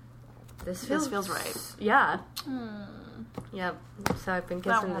 this feels right. Yeah. Yep. So I've been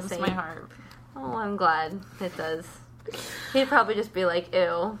That kissing the warms same. my heart. Oh, I'm glad it does. He'd probably just be like,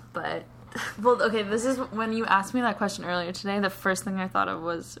 ew, but... Well, okay, this is when you asked me that question earlier today, the first thing I thought of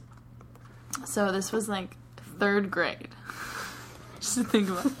was, so this was like 3rd grade. Just to think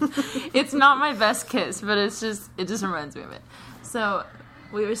about it. It's not my best kiss, but it just reminds me of it. So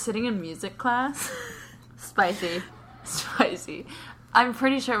we were sitting in music class. Spicy. I'm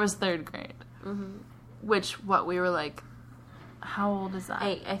pretty sure it was 3rd grade. Mm-hmm. Which, we were like, how old is that?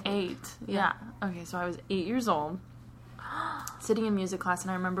 8, I think. 8, yeah. Okay, so I was 8 years old, sitting in music class,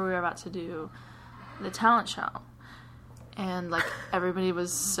 and I remember we were about to do the talent show. And, like, everybody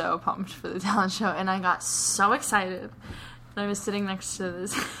was so pumped for the talent show, and I got so excited. And I was sitting next to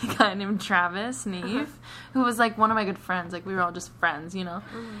this guy named Travis Neve, who was, like, one of my good friends. Like, we were all just friends, you know?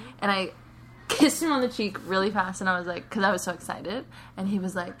 Mm-hmm. And I kissed him on the cheek really fast, and I was like, because I was so excited. And he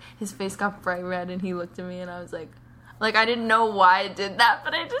was like, his face got bright red, and he looked at me, and I was like, I didn't know why I did that,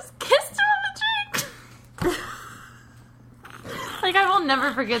 but I just kissed him on the cheek. Like, I will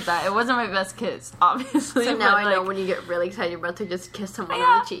never forget that. It wasn't my best kiss, obviously. So now I know when you get really excited, you're about to just kiss someone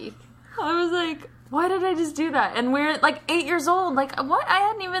on the cheek. I was like, why did I just do that? And we're, like, 8 years old. Like, what? I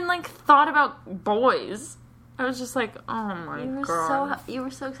hadn't even, like, thought about boys. I was just like, oh, my God. You were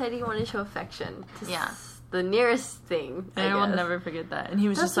so excited you wanted to show affection. Yeah. The nearest thing, I will never forget that. And he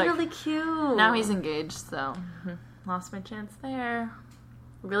was That's just like... That's really cute. Now he's engaged, so... Lost my chance there.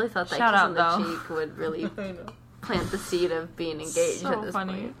 Really thought that Shout kiss out, on the though. cheek would really plant the seed of being engaged at this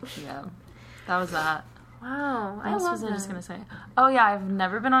point. Yeah. That was that. Wow. What else was I just going to say? Oh, yeah, I've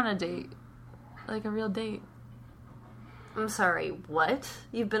never been on a date. Like, a real date. I'm sorry, what?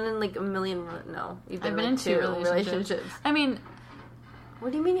 You've been in, like, a million... No. You've been, I've been in 2 relationships. I mean...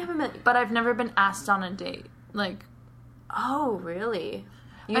 What do you mean you haven't been... But I've never been asked on a date. Like... Oh, really?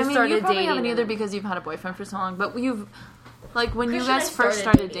 You probably haven't either because you've had a boyfriend for so long, but you've... Like, when you guys first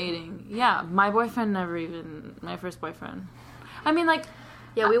started dating. Yeah, my boyfriend never even... My first boyfriend. I mean, like...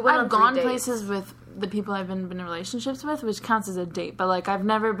 Yeah, we went on 3 gone dates. Places with the people I've been in relationships with, which counts as a date, but, like, I've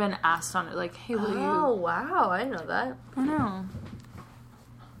never been asked on it. Like, hey, will you... Oh, wow, I know that. I know.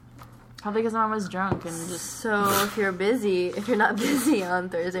 Probably because I was drunk and just... So, if you're not busy on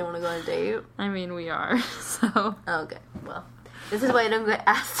Thursday, want to go on a date? I mean, we are, so... Okay, well... This is why I don't get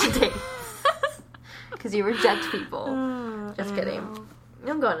asked to date. Because you reject people. Just kidding. You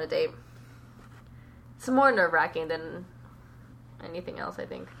don't go on a date. It's more nerve-wracking than anything else, I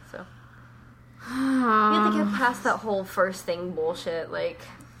think. So you have to get past that whole first thing bullshit. Like,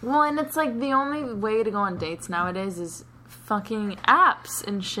 well, and it's like the only way to go on dates nowadays is fucking apps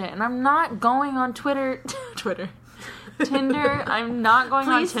and shit. And I'm not going on Tinder. I'm not going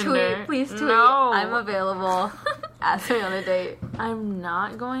on Tinder. Please tweet. No. I'm available. Ask me on a date. I'm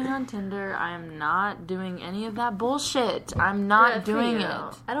not going on Tinder. I'm not doing any of that bullshit. I'm not doing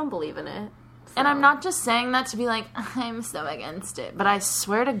it. I don't believe in it. So. And I'm not just saying that to be like, I'm so against it. But I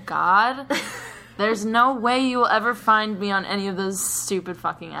swear to God, there's no way you will ever find me on any of those stupid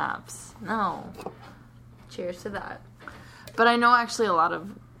fucking apps. No. Cheers to that. But I know actually a lot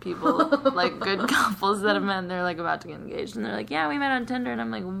of people, like good couples that have met, they're like about to get engaged. And they're like, yeah, we met on Tinder. And I'm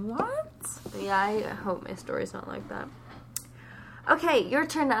like, what? Yeah, I hope my story's not like that. Okay, your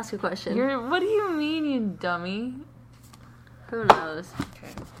turn to ask a question. What do you mean, you dummy? Who knows?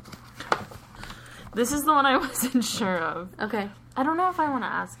 Okay. This is the one I wasn't sure of. Okay. I don't know if I want to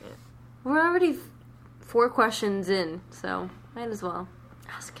ask it. We're already 4 questions in, so might as well.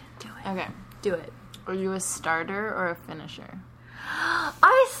 Ask it. Do it. Okay. Do it. Are you a starter or a finisher?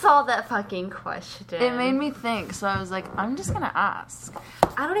 I saw that fucking question. It made me think, so I was like, I'm just gonna ask.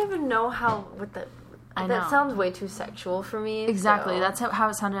 I don't even know I know. That sounds way too sexual for me. Exactly. So. That's how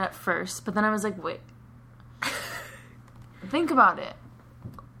it sounded at first, but then I was like, wait. Think about it.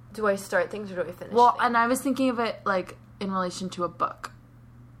 Do I start things or do I finish Well, things? and I was thinking of it, like, in relation to a book.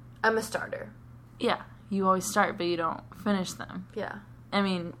 I'm a starter. Yeah. You always start, but you don't finish them. Yeah. I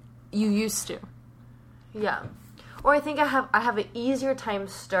mean, you used to. Yeah. Or I think I have an easier time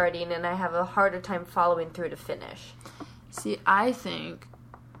starting and I have a harder time following through to finish. See, I think...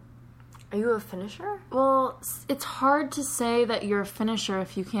 Are you a finisher? Well, it's hard to say that you're a finisher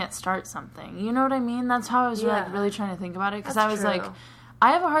if you can't start something. You know what I mean? That's how I was really trying to think about it. Because I was true. like,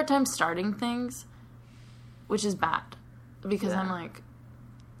 I have a hard time starting things, which is bad. Because I'm like,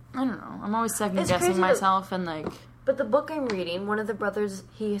 I don't know. I'm always second-guessing myself and like... But the book I'm reading, one of the brothers,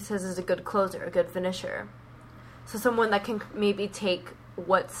 he says is a good closer, a good finisher. So someone that can maybe take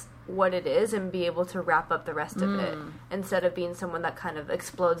what it is and be able to wrap up the rest of it, instead of being someone that kind of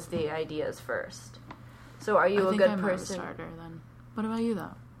explodes the ideas first. So are you a good person? I'm a starter then. What about you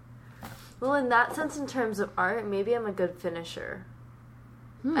though? Well, in that sense, in terms of art, maybe I'm a good finisher.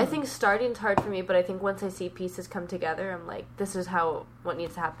 I think starting's hard for me, but I think once I see pieces come together, I'm like, this is what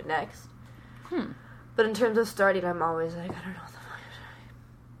needs to happen next. But in terms of starting, I'm always like, I don't know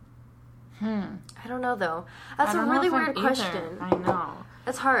I don't know, though. That's a really weird question. I know.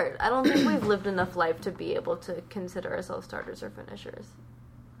 It's hard. I don't think we've lived enough life to be able to consider ourselves starters or finishers.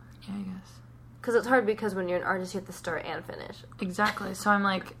 Yeah, I guess. Because it's hard because when you're an artist, you have to start and finish. Exactly. So I'm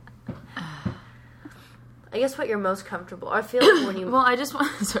like... I guess what you're most comfortable... I feel like when you... Well, I just want...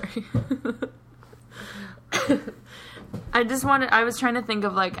 Sorry. I was trying to think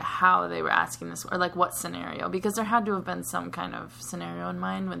of, like, how they were asking this, or, like, what scenario, because there had to have been some kind of scenario in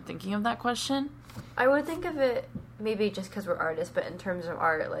mind when thinking of that question. I would think of it, maybe just because we're artists, but in terms of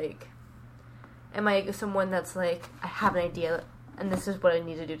art, like, am I someone that's, like, I have an idea, and this is what I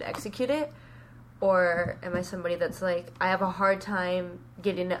need to do to execute it? Or am I somebody that's, like, I have a hard time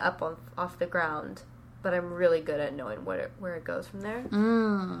getting it up off the ground, but I'm really good at knowing where it goes from there?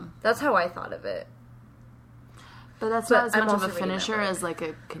 That's how I thought of it. But that's not as much of a finisher as, like,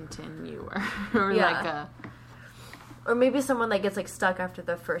 a continuer. Or, like, a... Or maybe someone that gets, like, stuck after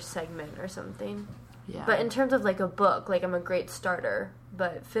the first segment or something. Yeah. But in terms of, like, a book, like, I'm a great starter.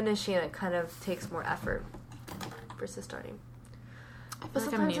 But finishing it kind of takes more effort versus starting. But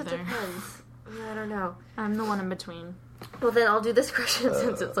sometimes it depends. Yeah, I don't know. I'm the one in between. Well, then I'll do this question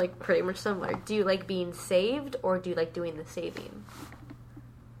since it's, like, pretty much similar. Do you like being saved, or do you like doing the saving?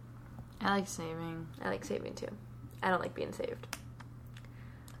 I like saving. I like saving, too. I don't like being saved.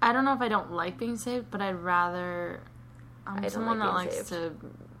 I don't know if I don't like being saved, but I'd rather... I'm someone that likes to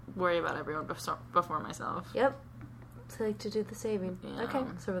worry about everyone before myself. Yep. So I like to do the saving. Yeah. Okay,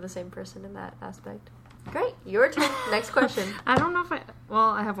 so we're the same person in that aspect. Great. Your turn. Next question. I don't know if I... Well,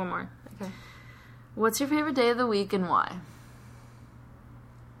 I have one more. Okay. What's your favorite day of the week and why?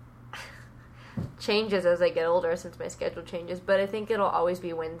 Changes as I get older since my schedule changes, but I think it'll always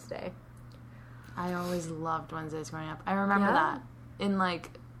be Wednesday. I always loved Wednesdays growing up. I remember that in, like,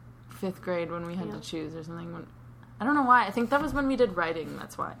 5th grade when we had to choose or something. I don't know why. I think that was when we did writing.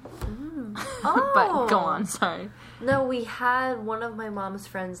 That's why. Oh. But go on. Sorry. No, we had one of my mom's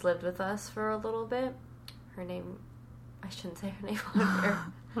friends lived with us for a little bit. Her name... I shouldn't say her name on air.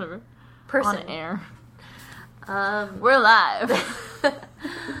 Whatever. Person. On air. We're live.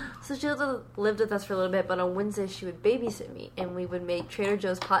 So she lived with us for a little bit, but on Wednesdays she would babysit me, and we would make Trader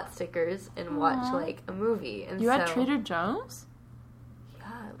Joe's pot stickers and watch, like, a movie. And you had Trader Joe's?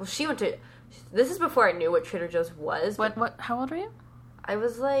 Yeah. Well, she went to... This is before I knew what Trader Joe's was. What? How old were you? I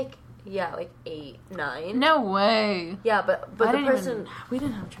was, like 8, 9. No way. Yeah, but the person... We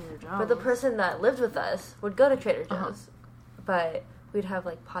didn't have Trader Joe's. But the person that lived with us would go to Trader Joe's. But we'd have,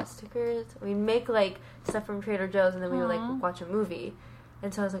 like, pot stickers. We'd make, like, stuff from Trader Joe's, and then we would, like, watch a movie.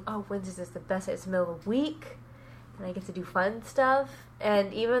 And so I was like, oh, Wednesdays is the best. It's the middle of the week, and I get to do fun stuff.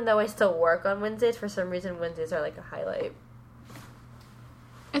 And even though I still work on Wednesdays, for some reason Wednesdays are, like, a highlight.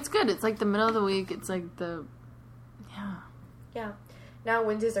 It's good. It's, like, the middle of the week. It's, like, Yeah. Yeah. Now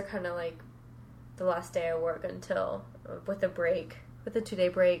Wednesdays are kind of, like, the last day I work until, with a 2-day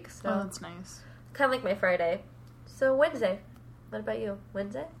break. So Oh, that's nice. Kind of like my Friday. So Wednesday. What about you?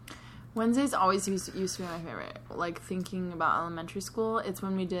 Wednesday? Wednesdays always used to be my favorite. Like, thinking about elementary school, I think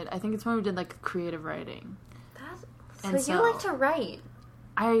it's when we did, like, creative writing. So you like to write.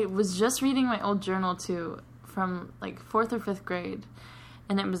 I was just reading my old journal, too, from, like, 4th or 5th grade,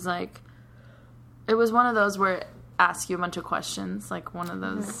 and it was, like, it was one of those where it asks you a bunch of questions, like, one of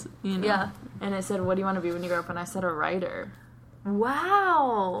those, you know. Yeah. And it said, what do you want to be when you grow up? And I said, a writer.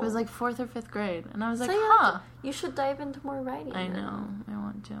 Wow. It was, like, 4th or 5th grade, and I was like, so you should dive into more writing. I know. I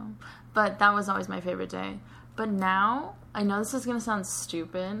want to. But that was always my favorite day. But now, I know this is going to sound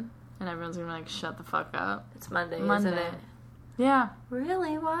stupid, and everyone's going to be like, shut the fuck up. It's Monday, Monday. isn't it? Yeah.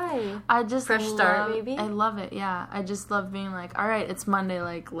 Really? Why? I just Fresh start, maybe? I love it, yeah. I just love being like, all right, it's Monday,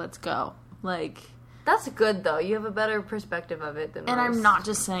 like, let's go. Like... That's good, though. You have a better perspective of it than And most. I'm not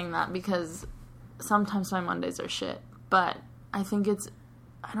just saying that because sometimes my Mondays are shit. But I think it's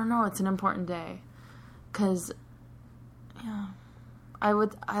an important day. Because, yeah. I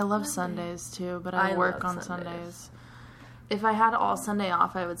love Sundays, too, but I work on Sundays. If I had all Sunday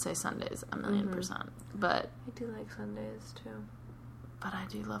off, I would say Sundays, 1,000,000%. But I do like Sundays, too. But I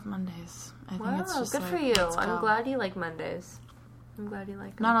do love Mondays. I Wow, think it's just good like, for you. let's I'm go. glad you like Mondays. I'm glad you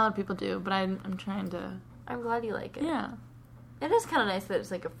like them. Not a lot of people do, but I'm trying to... I'm glad you like it. Yeah. It is kind of nice that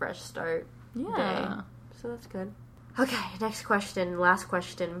it's like a fresh start day. Yeah. So that's good. Okay, next question. Last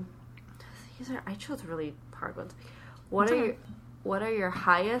question. I chose really hard ones. What are your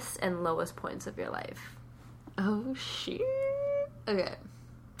highest and lowest points of your life? Oh, shit. Okay.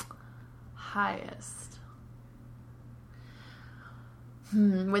 Highest.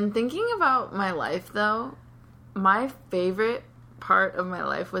 When thinking about my life, though, my favorite part of my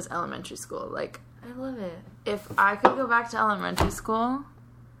life was elementary school. Like, I love it. if I could go back to elementary school,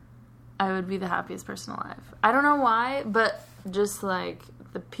 I would be the happiest person alive. I don't know why, but just, like,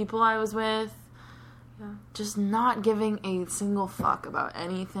 the people I was with, just not giving a single fuck about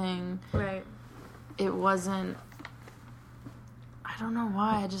anything. Right. It wasn't... I don't know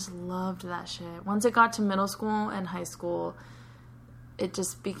why. I just loved that shit. Once it got to middle school and high school, it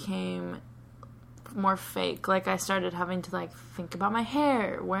just became more fake. Like, I started having to, like, think about my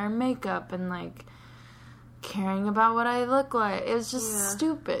hair, wear makeup, and, like, caring about what I look like. It was just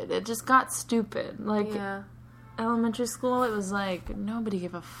stupid. It just got stupid. Like, elementary school, it was like, nobody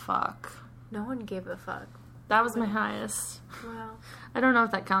gave a fuck. No one gave a fuck. That was my highest. Wow. I don't know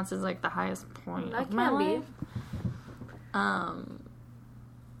if that counts as, like, the highest point of my life.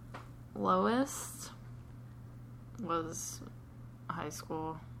 Lowest was high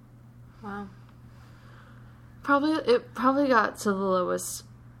school. Wow. It probably got to the lowest.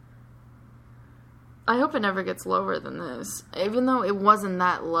 I hope it never gets lower than this. Even though it wasn't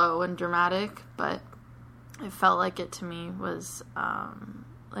that low and dramatic, but it felt like it to me was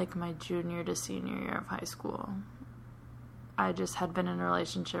like my junior to senior year of high school. I just had been in a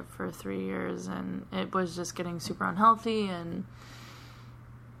relationship for 3 years, and it was just getting super unhealthy, and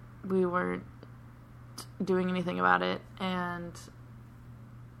we weren't doing anything about it, and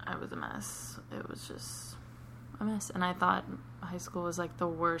I was a mess. It was just a mess, and I thought high school was like the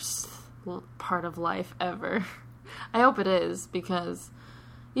worst part of life ever. I hope it is, because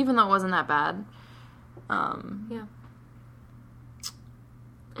even though it wasn't that bad,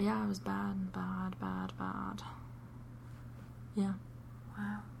 yeah, it was bad. Yeah.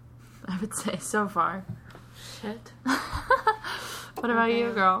 Wow. I would say so far. Shit. What about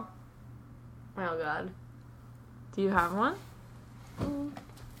you, girl? Oh, God. Do you have one?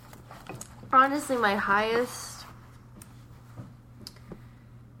 Honestly, my highest...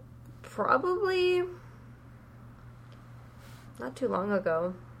 probably... not too long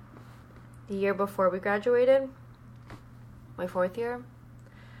ago. The year before we graduated. My 4th year.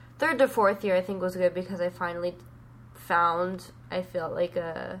 3rd to 4th year, I think, was good because I finally found, I felt like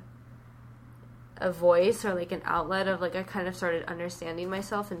a voice or like an outlet of like I kind of started understanding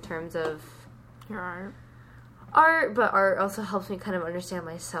myself in terms of Your art. but art also helps me kind of understand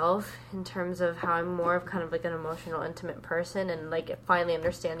myself in terms of how I'm more of kind of like an emotional, intimate person, and like finally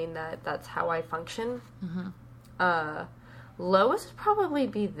understanding that that's how I function. Mm-hmm. Lowest would probably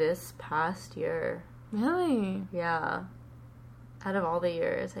be this past year. Really? Yeah. Out of all the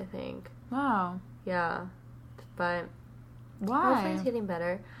years, I think. Wow. Yeah. But Why? hopefully it's getting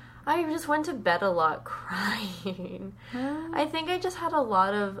better. I just went to bed a lot crying. Huh? I think I just had a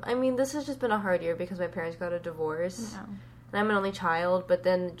lot of... I mean, this has just been a hard year because my parents got a divorce. No. And I'm an only child, but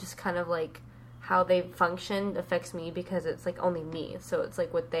then just kind of like how they function affects me because it's like only me. So it's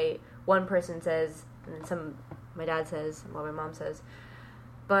like what one person says, and then my dad says, and what my mom says.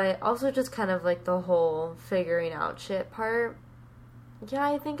 But also just kind of like the whole figuring out shit part. Yeah,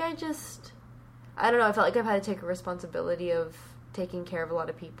 I think I don't know, I felt like I've had to take a responsibility of taking care of a lot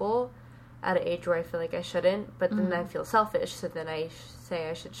of people at an age where I feel like I shouldn't, but then I feel selfish, so then I say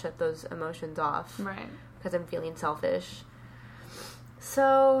I should shut those emotions off. Right. Because I'm feeling selfish.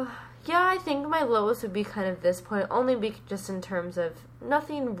 So, yeah, I think my lowest would be kind of this point, only just in terms of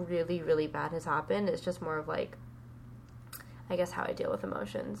nothing really, really bad has happened. It's just more of like, I guess, how I deal with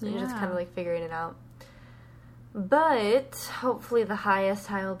emotions. And just kind of like figuring it out. But hopefully the highest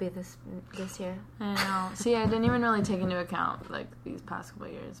high will be this year. I know. See, I didn't even really take into account like these past couple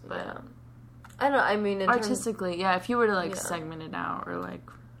of years, but Yeah. I don't know, I mean... artistically, if you were to like segment it out or like...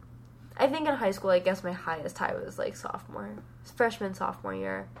 I think in high school, I guess my highest high was like freshman, sophomore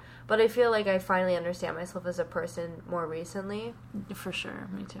year. But I feel like I finally understand myself as a person more recently. For sure,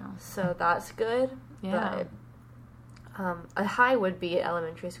 me too. So that's good. Yeah. But a high would be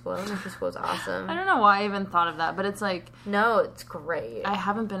elementary school. Elementary school is awesome. I don't know why I even thought of that, but it's like... No, it's great. I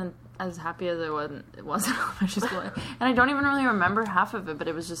haven't been as happy as it was in elementary school. And I don't even really remember half of it, but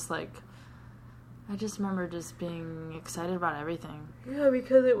it was just like... I just remember just being excited about everything. Yeah,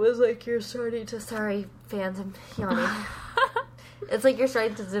 because it was like you're starting to... Sorry, fans, I'm yawning. It's like you're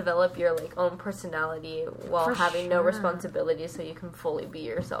starting to develop your like own personality while For having no sure. responsibilities, so you can fully be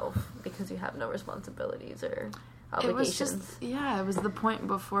yourself because you have no responsibilities or obligations. It was just, it was the point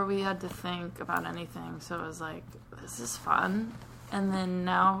before we had to think about anything. So it was like, this is fun. And then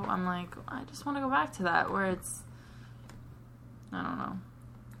now I'm like, I just want to go back to that where it's, I don't know.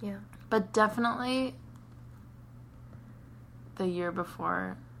 Yeah. But definitely the year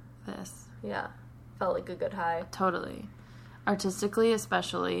before this. Yeah. Felt like a good high. Totally. Artistically,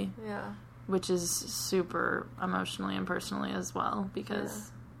 especially. Yeah. Which is super emotionally and personally as well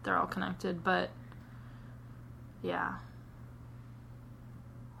because they're all connected. But, yeah.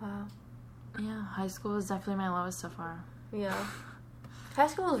 Wow. Yeah, high school was definitely my lowest so far. Yeah. High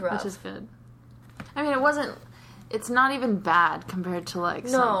school was rough. Which is good. I mean, it's not even bad compared to, like,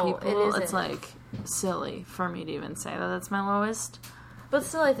 some people. it isn't. It's, like, silly for me to even say that that's my lowest. But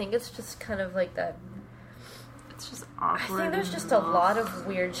still, I think it's just kind of like that. It's just awkward. I think there's just a lot of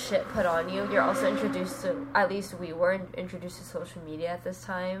weird shit put on you. You're also introduced to, at least we were introduced to social media at this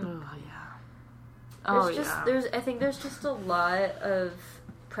time. Oh, yeah. I think there's just a lot of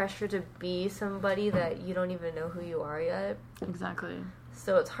pressure to be somebody that you don't even know who you are yet. Exactly.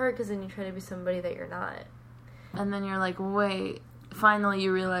 So it's hard because then you try to be somebody that you're not. And then you're like, wait. Finally,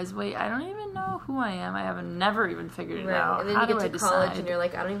 you realize, wait, I don't even know who I am. I haven't never even figured it out. And then How you do I get to college decide? and you're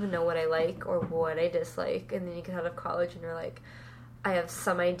like, I don't even know what I like or what I dislike. And then you get out of college and you're like, I have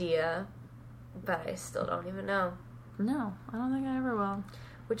some idea, but I still don't even know. No, I don't think I ever will.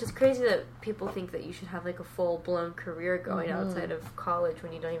 Which is crazy that people think that you should have like a full-blown career going outside of college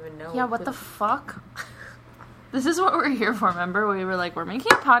when you don't even know. Yeah, what the fuck? This is what we're here for, remember? We were like, we're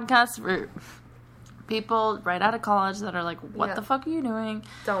making a podcast for people right out of college that are like, what the fuck are you doing?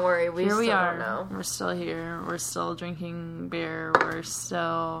 Don't worry, Here still we are. don't know. We're still here. We're still drinking beer. We're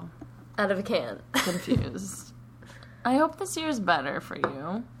still Out of a can. confused. I hope this year's better for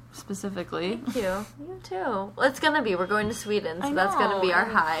you, specifically. Thank you. You too. Well, it's gonna be. We're going to Sweden, so I that's gonna know, be our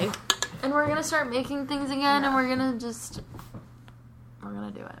and- high. And we're gonna start making things again, and we're gonna do it.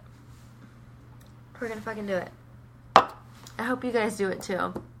 We're gonna fucking do it. I hope you guys do it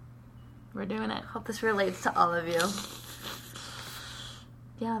too. We're doing it. Hope this relates to all of you.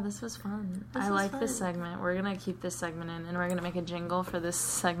 Yeah, this was fun. This I was like this fun. segment. We're gonna keep this segment in, and we're gonna make a jingle for this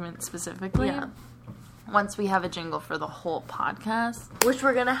segment specifically. Yeah. Once we have a jingle for the whole podcast. Which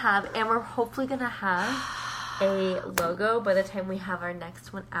we're gonna have, and we're hopefully gonna have a logo by the time we have our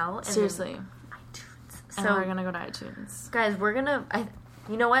next one out. And Seriously. then iTunes. And So, we're gonna go to iTunes. guys, we're gonna.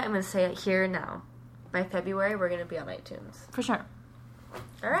 You know what? I'm gonna say it here now. By February, we're gonna be on iTunes. For sure.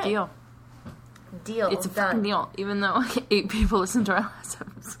 All right. Deal. It's a Done. fucking deal. Even though like 8 people listened to our last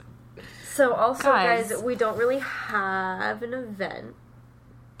episode. So also, Guys. guys, we don't really have an event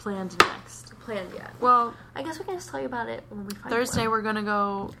Planned next. planned yet. Well, I guess we can just tell you about it when we find Thursday one. we're gonna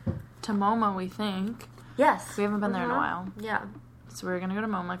go to MoMA, we think. Yes. We haven't been there in a while. Yeah. So we're gonna go to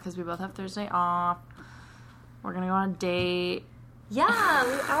MoMA because we both have Thursday off. We're gonna go on a date. Yeah,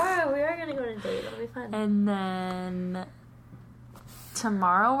 we are. We are gonna go on a date. It'll be fun. And then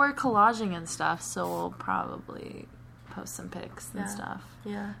tomorrow we're collaging and stuff, so we'll probably post some pics and stuff.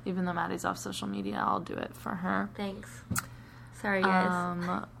 Yeah. Even though Maddie's off social media, I'll do it for her. Thanks. Sorry,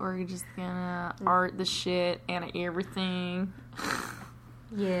 guys. We're just gonna art the shit and everything.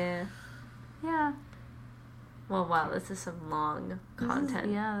 Yeah. Yeah. Well, wow, this is some long content.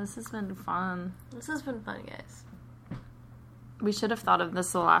 This has been fun. This has been fun, guys. We should have thought of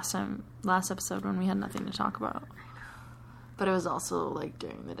this the last episode when we had nothing to talk about. But it was also like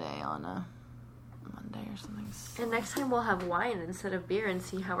during the day on a Monday or something. And next time we'll have wine instead of beer and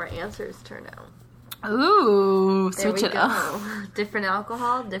see how our answers turn out. Ooh, There switch we it go. up. Different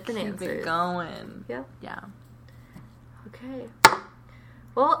alcohol, different Keep answers. it going. Yeah. Yeah. Okay.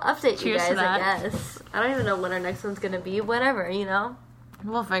 We'll update you Cheers to guys, I that. guess. I don't even know when our next one's gonna be. Whatever, you know?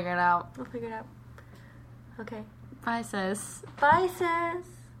 We'll figure it out. We'll figure it out. Okay. Bye, sis. Bye,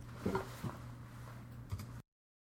 sis.